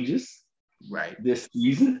rule changes this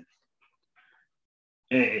season,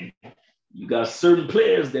 and you got certain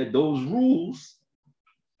players that those rules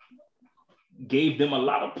gave them a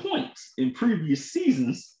lot of points in previous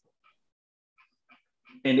seasons,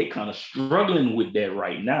 and they kind of struggling with that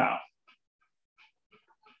right now.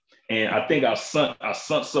 And I think I sent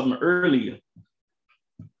something earlier.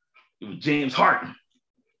 It was James Harden.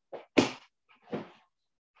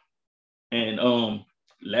 And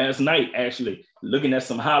last night, actually, looking at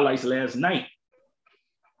some highlights last night,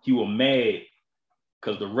 he was mad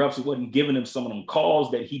because the refs wasn't giving him some of them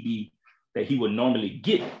calls that he would normally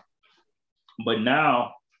get. But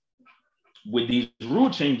now, with these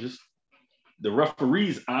rule changes, the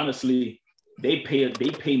referees, honestly, they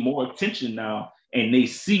pay more attention now, and they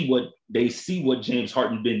see what James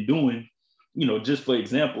Harden been doing. You know, just for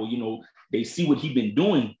example, you know, they see what he been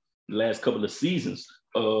doing the last couple of seasons.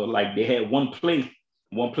 Like they had one play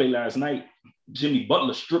last night. Jimmy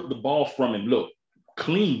Butler stripped the ball from him. Look,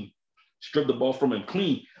 clean, stripped the ball from him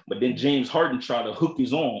clean. But then James Harden tried to hook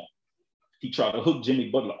his arm. He tried to hook Jimmy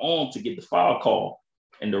Butler on to get the foul call,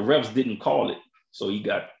 and the refs didn't call it. So he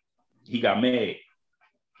got mad.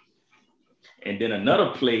 And then another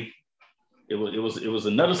play, it was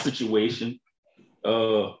another situation.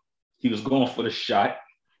 He was going for the shot.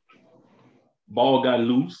 Ball got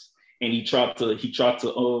loose, and he tried to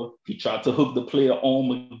hook the player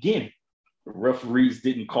arm again. The referees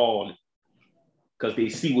didn't call it because they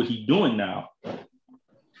see what he's doing now.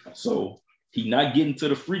 So he's not getting to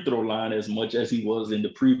the free throw line as much as he was in the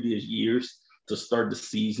previous years to start the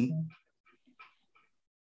season.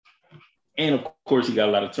 And of course, he got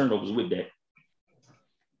a lot of turnovers with that.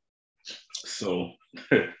 So,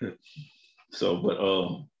 so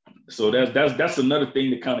that's another thing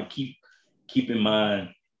to kind of keep in mind,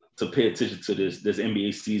 to pay attention to this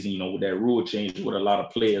NBA season. You know, with that rule change, with a lot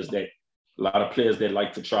of players that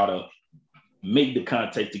like to try to make the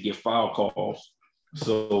contact to get foul calls.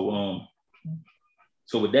 So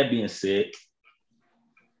with that being said,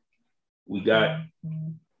 we got,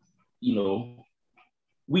 you know,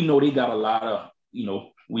 we know they got a lot of, you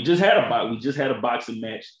know, we just had a boxing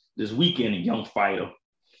match this weekend, a young fighter,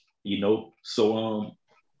 you know. So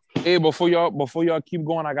hey, before y'all keep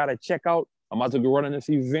going, I gotta check out. I'm about to go running this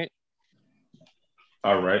event.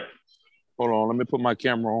 All right. Hold on, let me put my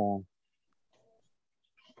camera on.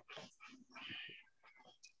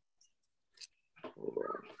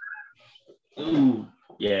 Ooh,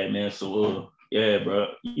 yeah, man. So yeah, bro.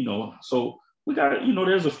 You know, so we got, you know,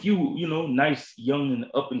 there's a few, you know, nice young and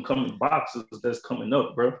up and coming boxers that's coming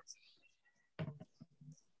up, bro.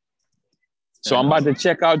 So I'm about to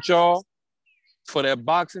check out y'all for that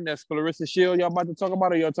boxing, that Clarissa Shield y'all about to talk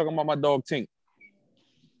about, or y'all talking about my dog Tink?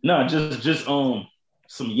 No, just some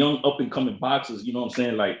young up and coming boxers, you know what I'm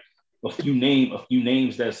saying? Like a few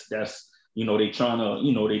names that's you know, they trying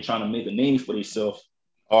to make a name for themselves.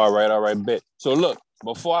 All right, bet. So look,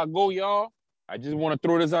 before I go, y'all, I just want to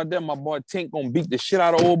throw this out there. My boy Tink gonna beat the shit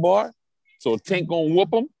out of old boy. So Tink gonna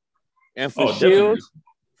whoop him. And for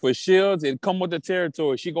Shields, it come with the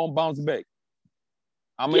territory. She gonna bounce back.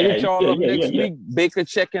 I'm gonna hit y'all up next week. Baker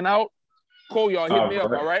checking out. Cole, y'all hit me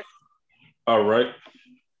up, all right? All right.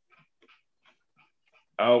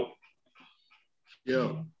 Out.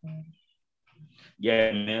 Yeah.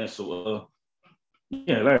 Yeah, man. So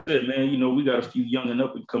yeah, like I said, man, you know, we got a few young and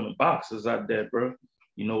up and coming boxers out there, bro.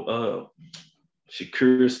 You know,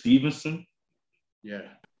 Shakur Stevenson. Yeah.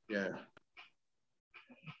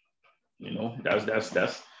 You know, that's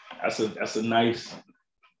a nice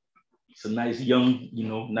young, you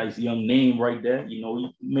know, nice young name right there. You know,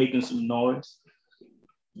 he making some noise.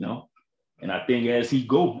 You know, and I think as he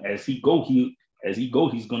go, he's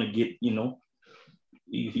gonna get, you know,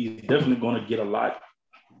 he's definitely gonna get a lot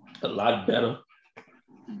better.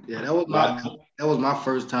 Yeah, that was my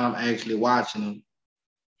first time actually watching him,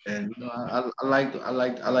 and you know, I like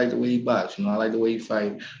the way he box. You know, I like the way he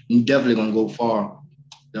fight. He's definitely gonna go far.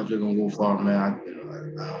 Definitely gonna go far, man.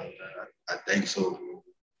 I think so.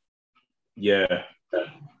 Yeah.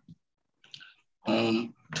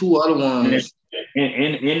 Two other ones.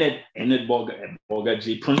 And that ball got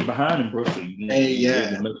J Prince behind him, bro. So you know, they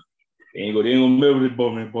ain't gonna remember this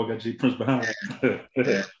ball, man. Ball got J Prince behind him.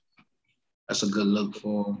 Yeah. That's a good look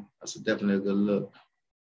for him. That's definitely a good look.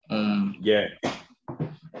 Yeah.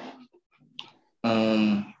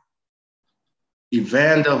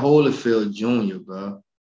 Evander Holyfield Jr., bro.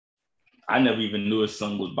 I never even knew his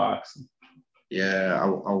son was boxing. Yeah,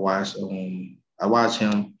 I watched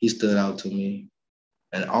him. He stood out to me.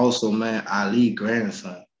 And also, man, Ali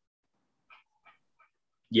grandson.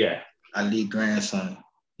 Yeah. Ali grandson.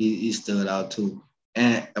 He stood out too.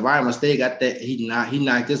 And if I'm mistaken, I think he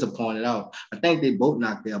knocked his opponent out. I think they both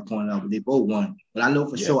knocked their opponent out, but they both won. But I know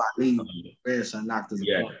for sure Ali grandson knocked his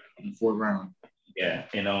opponent in the fourth round. Yeah,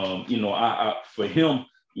 and you know, I for him,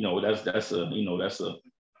 you know, that's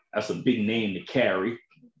a big name to carry.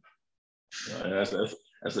 That's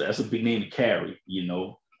a big name to carry, you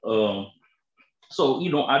know. So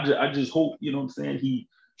you know, I just hope, you know what I'm saying, he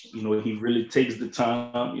really takes the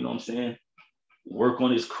time, you know what I'm saying, work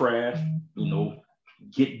on his craft, you know,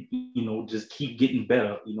 just keep getting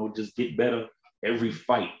better, you know, just get better every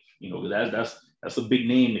fight, you know. That's a big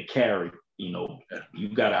name to carry, you know. You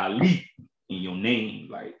got Ali in your name,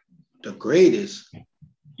 like the greatest.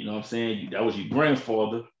 You know what I'm saying? That was your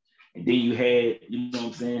grandfather, and then you had, you know what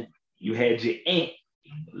I'm saying, you had your aunt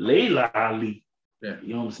Layla Ali. Yeah.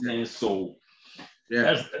 You know what I'm saying? So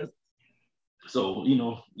yeah, so you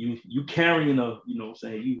know, you carrying a, you know what I'm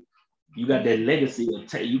saying, you got that legacy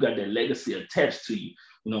attached to you.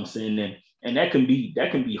 You know what I'm saying? And that can be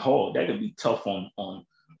hard. That can be tough on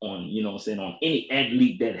you know what I'm saying, on any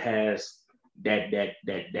athlete that has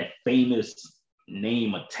that famous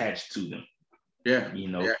name attached to them. Yeah. You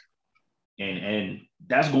know. Yeah. And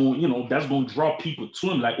that's going to draw people to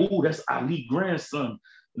him, like, oh, that's Ali grandson.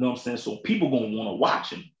 You know what I'm saying? So people gonna want to watch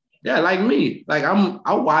him. Yeah, like me. Like I'm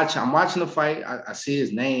watching the fight. I see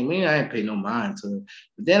his name. I mean, I ain't pay no mind to it.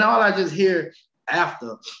 But then all I just hear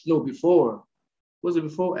after, before. Was it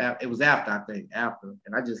before? It was after, I think. After.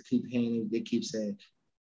 And I just keep hearing they keep saying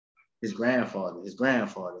his grandfather, his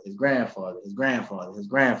grandfather, his grandfather, his grandfather, his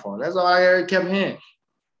grandfather. That's all I kept hearing.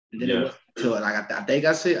 And then it was till, like, I think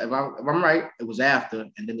I said, if I'm right, it was after,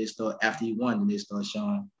 and then after he won, then they start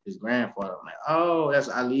showing his grandfather. I'm like, oh, that's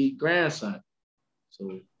Ali's grandson.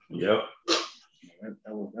 So yep, that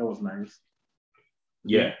was nice.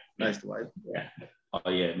 Yeah, nice to watch. Yeah, oh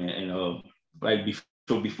yeah, man. And like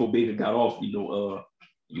before Baker got off, you know,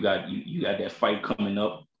 you got that fight coming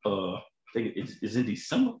up. I think it's in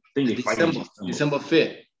December. I think they fight in December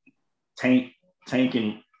 5th. Tank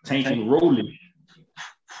and Rolling.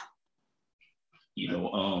 You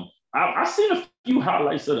know, I seen a few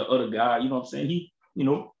highlights of the other guy. You know what I'm saying?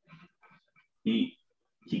 He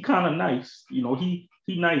kind of nice. You know, he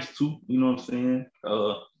nice too. You know what I'm saying?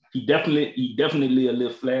 He definitely a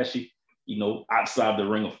little flashy. You know, outside the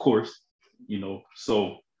ring, of course. You know,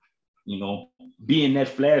 so you know, being that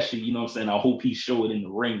flashy, you know what I'm saying, I hope he show it in the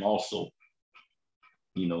ring also.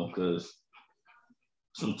 You know, because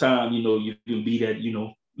sometimes, you know, you can be that, you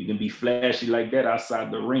know, you can be flashy like that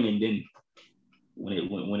outside the ring, and then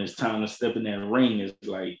when it's time to step in that ring, it's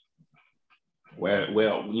like,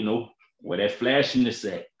 you know, where that flashiness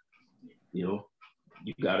at, you know,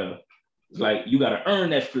 you gotta earn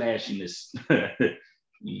that flashiness.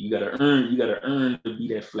 you gotta earn to be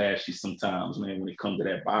that flashy sometimes, man, when it comes to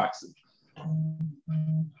that boxing.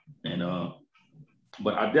 And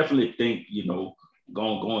but I definitely think, you know,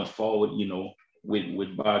 going forward, you know,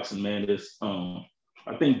 with boxing, man, this I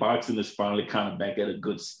think boxing is finally kind of back at a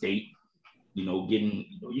good state. You know, getting,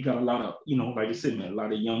 you know, you got a lot of, you know, like I said, man, a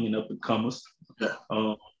lot of young and up and comers.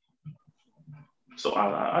 So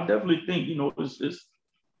I definitely think, you know,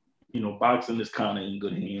 boxing is kind of in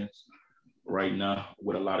good hands right now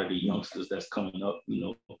with a lot of the youngsters that's coming up.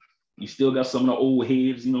 You still got some of the old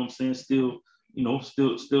heads, you know what I'm saying? Still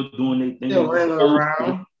doing their thing. Still hanging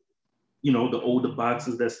around. The older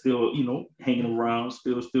boxers that still, hanging around,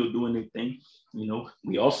 still doing their thing.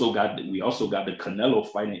 We also got the Canelo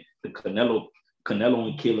fighting, the Canelo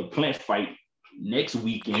and Caleb Plant fight next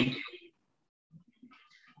weekend.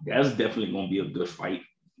 That's definitely gonna be a good fight.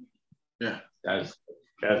 Yeah, that's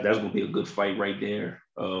gonna be a good fight right there.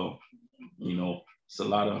 It's a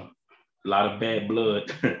lot of bad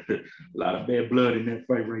blood, a lot of bad blood in that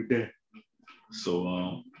fight right there.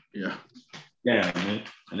 So yeah, man.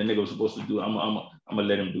 And then they were supposed to do. I'm gonna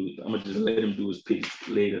let him do it. I'm gonna just let him do his picks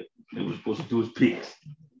later. They were supposed to do his picks.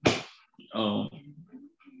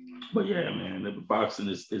 But yeah, man, the boxing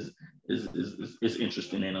is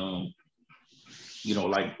interesting. And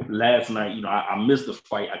like last night, I missed the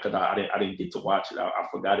fight because I didn't get to watch it. I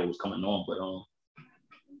forgot it was coming on. But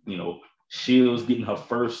Shields getting her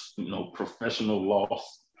first professional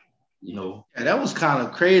loss. Yeah, that was kind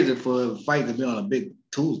of crazy for a fight to be on a big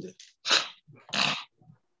Tuesday.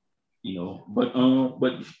 But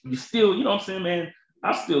you still, you know what I'm saying, man,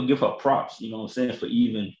 I still give her props, you know what I'm saying, for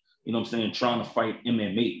even, trying to fight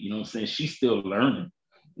MMA, you know what I'm saying? She's still learning,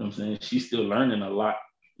 you know what I'm saying? She's still learning a lot,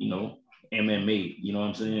 MMA, you know what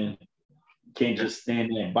I'm saying? Can't just stand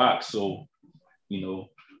there and box, so,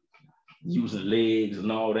 using legs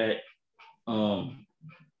and all that. And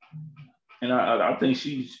I think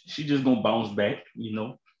she just gonna bounce back, She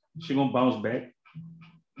gonna bounce back,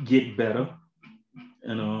 get better.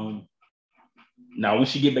 And now when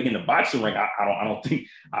she get back in the boxing ring, I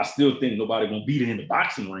still think nobody gonna beat her in the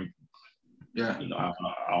boxing ring. Yeah. I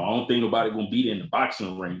don't think nobody gonna beat her in the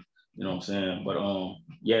boxing ring. You know what I'm saying? But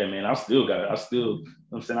yeah, man, I still give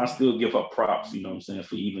her props, you know what I'm saying,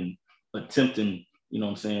 for even attempting, you know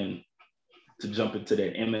what I'm saying, to jump into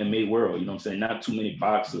that MMA world, you know what I'm saying? Not too many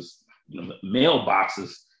boxers, male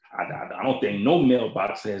boxers. I don't think no male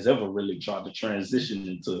boxer has ever really tried to transition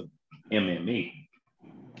into MMA.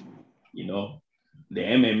 The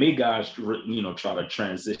MMA guys, try to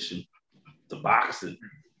transition to boxing,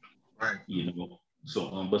 right?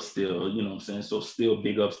 So, but still, you know what I'm saying? So still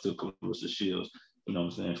big ups to Clarissa Shields, you know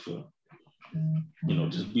what I'm saying, for,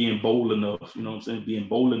 just being bold enough, you know what I'm saying? Being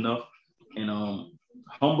bold enough and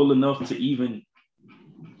humble enough to even,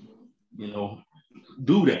 do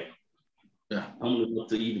that. Yeah. Humble enough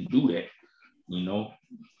to even do that,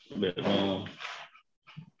 But,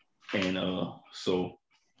 so,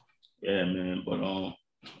 yeah, man, but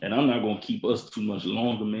and I'm not gonna keep us too much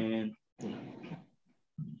longer, man. I'm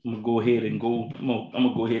gonna go ahead and go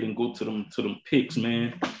to them picks,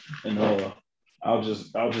 man. And I'll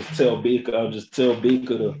just tell Baker to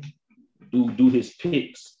do his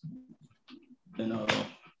picks.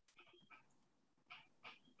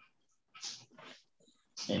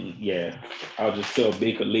 And yeah, I'll just tell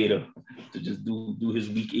Baker later to just do his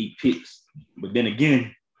week 8 picks. But then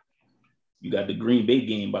again, you got the Green Bay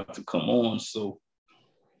game about to come on, so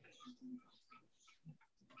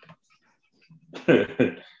you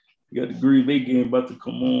got the Green Bay game about to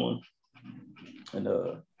come on, and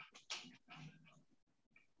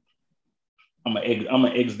I'm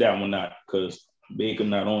gonna X that one out because Baker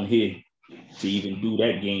not on here to even do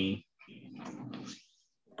that game.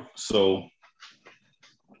 So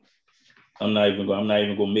I'm not even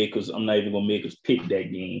gonna make us pick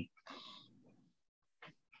that game.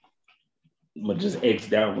 I'm gonna just X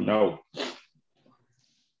that one out.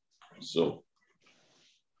 So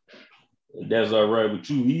if that's all right with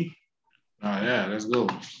you, E? Oh yeah, let's go.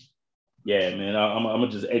 Yeah, man, I'm gonna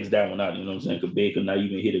just X that one out. You know what I'm saying? Because Baker not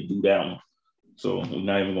even here to do that one. So we're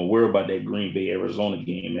not even gonna worry about that Green Bay Arizona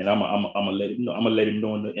game, man. I'm gonna let him know. I'm gonna let him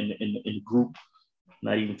know in the group,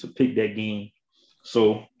 not even to pick that game.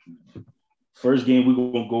 So first game we're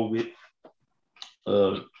gonna go with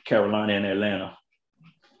Carolina and Atlanta.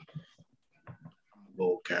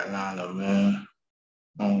 Go Carolina, man.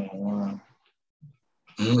 Oh, wow.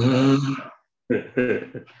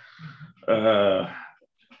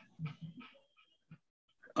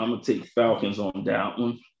 I'm gonna take Falcons on that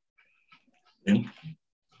one. Yeah.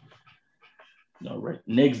 All right.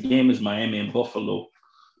 Next game is Miami and Buffalo.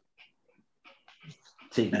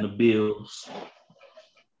 Taking the Bills.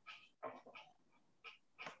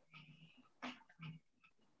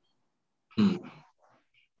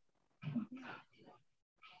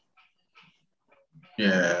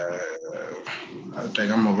 Yeah, I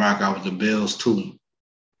think I'm gonna rock out with the Bills too.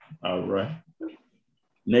 All right.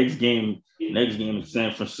 Next game is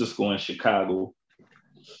San Francisco and Chicago.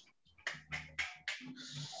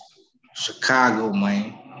 Chicago,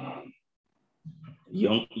 man.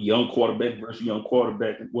 Young quarterback versus young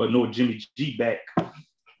quarterback. Well, no Jimmy G back,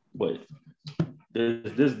 but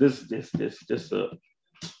this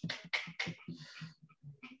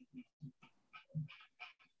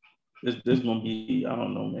gonna be, I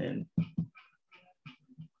don't know, man.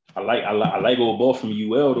 I like old ball from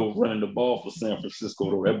UL though, running the ball for San Francisco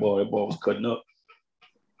though. That ball was cutting up.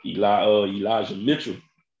 Elijah Mitchell.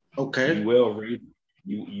 Okay.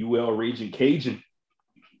 UL Raging Cajun.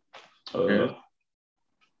 Okay.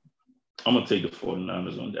 I'm gonna take the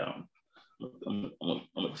 49ers on down. I'm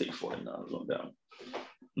gonna take 49ers on down.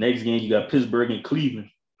 Next game, you got Pittsburgh and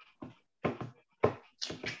Cleveland.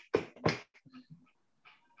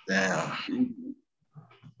 Damn.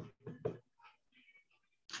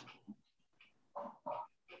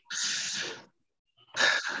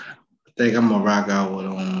 I think I'm gonna rock out with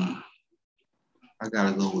I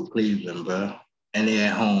gotta go with Cleveland, bro. And they're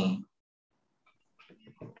at home.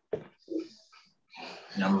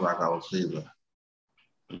 Yeah, I'm gonna rock out with Cleveland.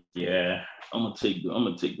 Yeah, I'm gonna take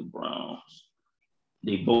the Browns.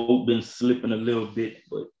 They both been slipping a little bit,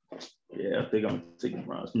 but yeah, I think I'm gonna take the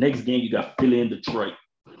Browns. Next game, you got Philly and Detroit.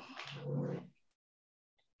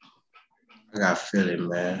 I got Philly,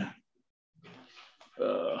 man.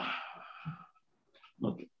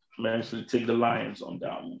 I'm actually take the Lions on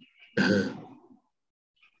that one.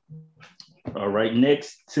 All right,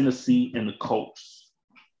 next, Tennessee and the Colts.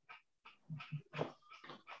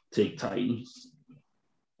 Take Titans.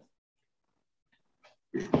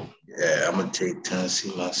 Yeah, I'm gonna take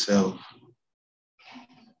Tennessee myself.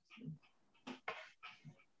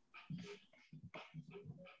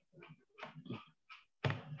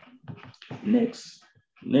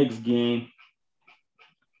 Next game,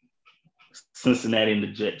 Cincinnati and the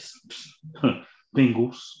Jets.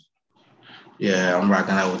 Bengals. Yeah, I'm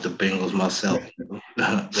rocking out with the Bengals myself.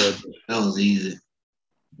 That was easy.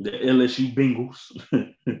 The LSU Bengals.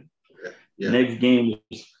 Yeah. Next game,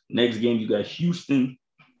 you got Houston.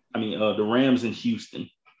 The Rams in Houston.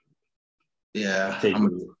 Yeah.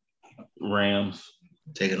 Rams.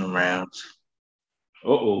 Taking the Rams.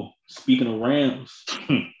 Speaking of Rams,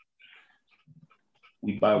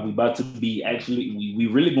 we about to be actually, we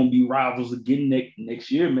really gonna be rivals again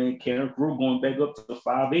next year, man. Karen Crew going back up to the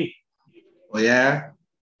 5A. Oh yeah.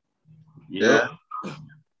 Yep.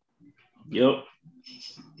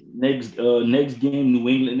 Next game, New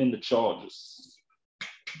England and the Chargers.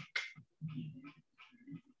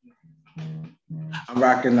 I'm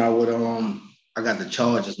rocking out with I got the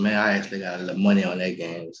Chargers, man. I actually got a little money on that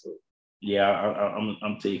game. So yeah,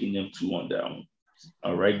 I'm taking them 2 on that one.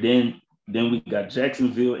 All right, then we got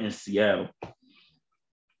Jacksonville and Seattle.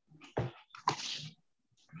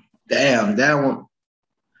 Damn, that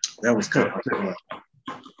was kind of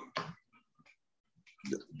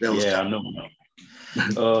I know.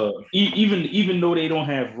 Even though they don't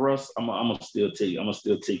have Russ, I'm gonna still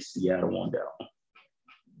take Seattle on down.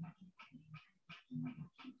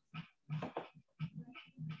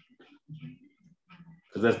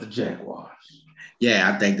 Because that's the Jaguars.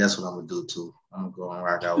 Yeah, I think that's what I'm gonna do too. I'm gonna go and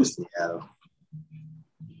rock out with Seattle.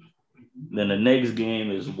 Then the next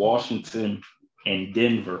game is Washington and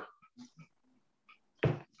Denver.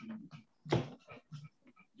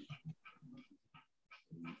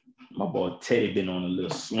 My boy Teddy been on a little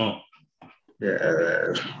slump.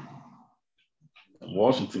 Yeah.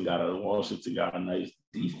 Washington got a nice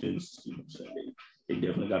defense. You know what I'm saying? They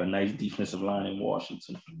definitely got a nice defensive line in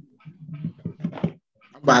Washington.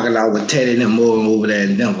 I'm rocking out with Teddy and them over there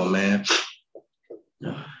in Denver, man.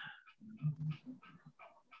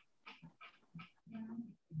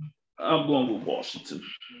 I'm going with Washington.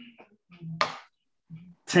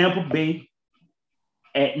 Tampa Bay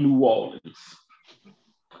at New Orleans.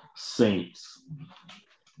 Saints.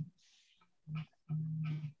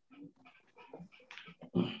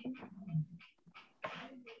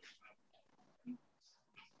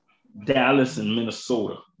 Dallas and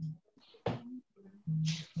Minnesota.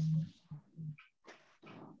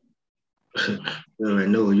 You already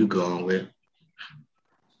know who you're going with.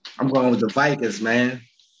 I'm going with the Vikings, man.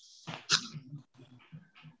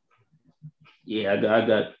 Yeah, I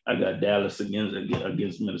got Dallas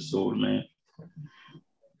against Minnesota, man.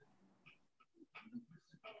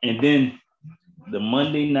 And then the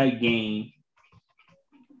Monday night game,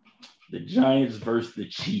 the Giants versus the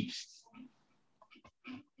Chiefs.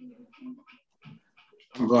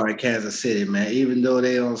 I'm going to Kansas City, man. Even though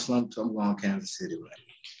they on slump, I'm going to Kansas City, man.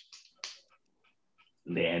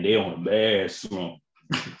 Man, they on a bad slump.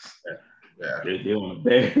 Yeah. They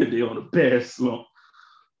on a bad slump.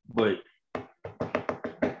 But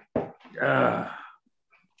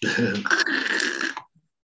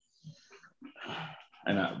I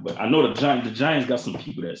But I know the Giants got some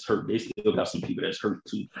people that's hurt. They still got some people that's hurt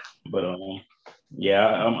too. But yeah,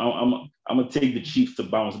 I'm gonna take the Chiefs to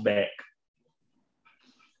bounce back.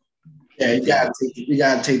 Yeah, you gotta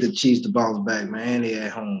take the Chiefs to bounce back, man. They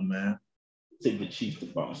at home, man. Take the Chiefs to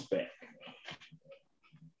bounce back.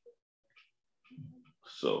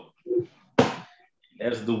 So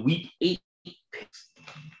that's the week 8 picks.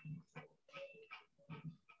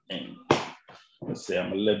 And let's say I'm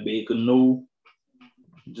gonna let Baker know.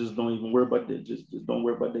 Just don't even worry about that. Just don't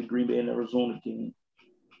worry about that Green Bay and Arizona game.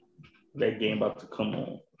 That game about to come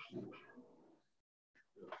on.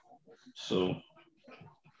 So,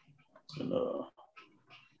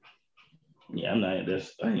 yeah, I ain't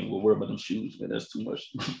gonna worry about them shoes, man. That's too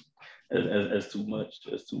much. That's too much.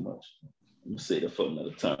 That's too much. I'm gonna say that for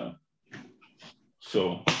another time.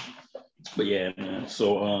 So, but yeah, man.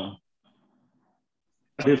 So,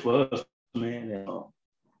 did for us, man.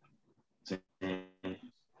 A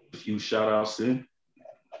few shout outs in.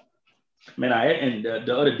 Man,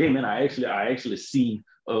 the other day, man, I actually seen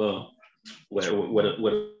what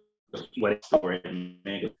story,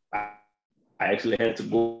 man. I actually had to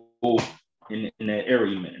go in that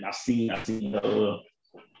area, man. And I seen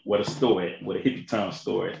what a store at, what a hippie town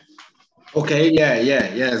store at. Okay, yeah.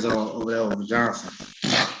 It's over there over Johnson.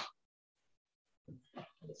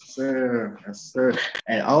 Yes, sir.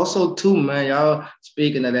 And also, too, man, y'all,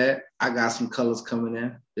 speaking of that, I got some colors coming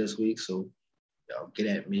in this week, so y'all get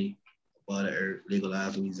at me. Above the Earth,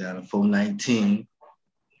 Legalized Louisiana, 419.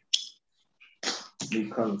 New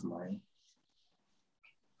colors, man.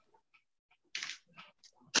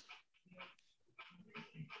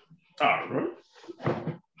 All right.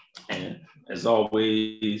 And as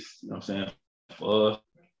always, you know what I'm saying, for us,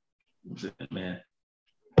 man,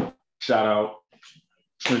 shout out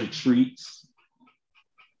Trinity Treats,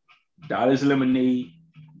 Dolly's Lemonade,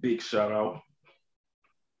 big shout out.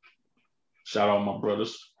 Shout out my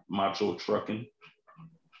brothers, Macho Trucking.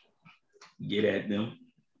 Get at them.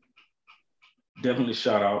 Definitely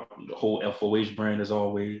shout out the whole FOH brand as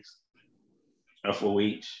always.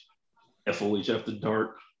 FOH After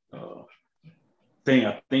Dark.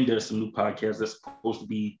 I think there's some new podcasts that's supposed to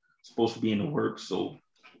be in the works, so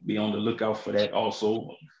be on the lookout for that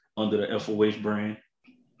also under the FOH brand.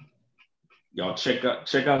 Y'all check out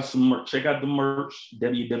some merch. Check out the merch,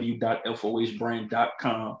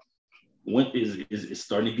 www.fohbrand.com. Winter is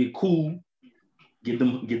starting to get cool. Get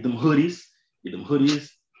them hoodies. Get them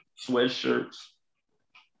hoodies, sweatshirts.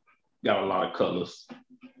 Got a lot of colors.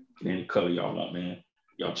 Any color y'all want, man.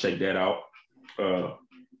 Y'all check that out.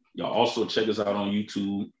 Y'all also check us out on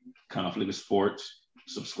YouTube, Conflict of Sports.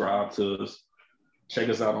 Subscribe to us. Check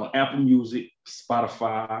us out on Apple Music,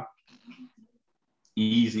 Spotify.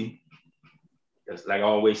 Easy. That's like I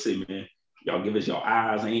always say, man. Y'all give us your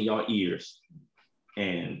eyes and your ears.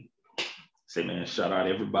 And say, man, shout out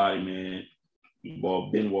everybody, man.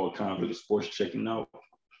 Ben Wall, Conflict of Sports, checking out.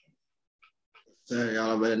 Sir,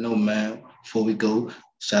 y'all better know, man. Before we go,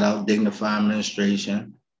 shout out Dignify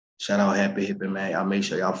Administration. Shout out Happy Hippie, man. Y'all make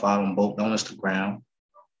sure y'all follow them both on Instagram.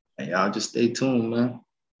 And y'all just stay tuned, man.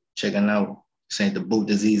 Checking out St. the Boot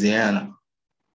Diseasiana.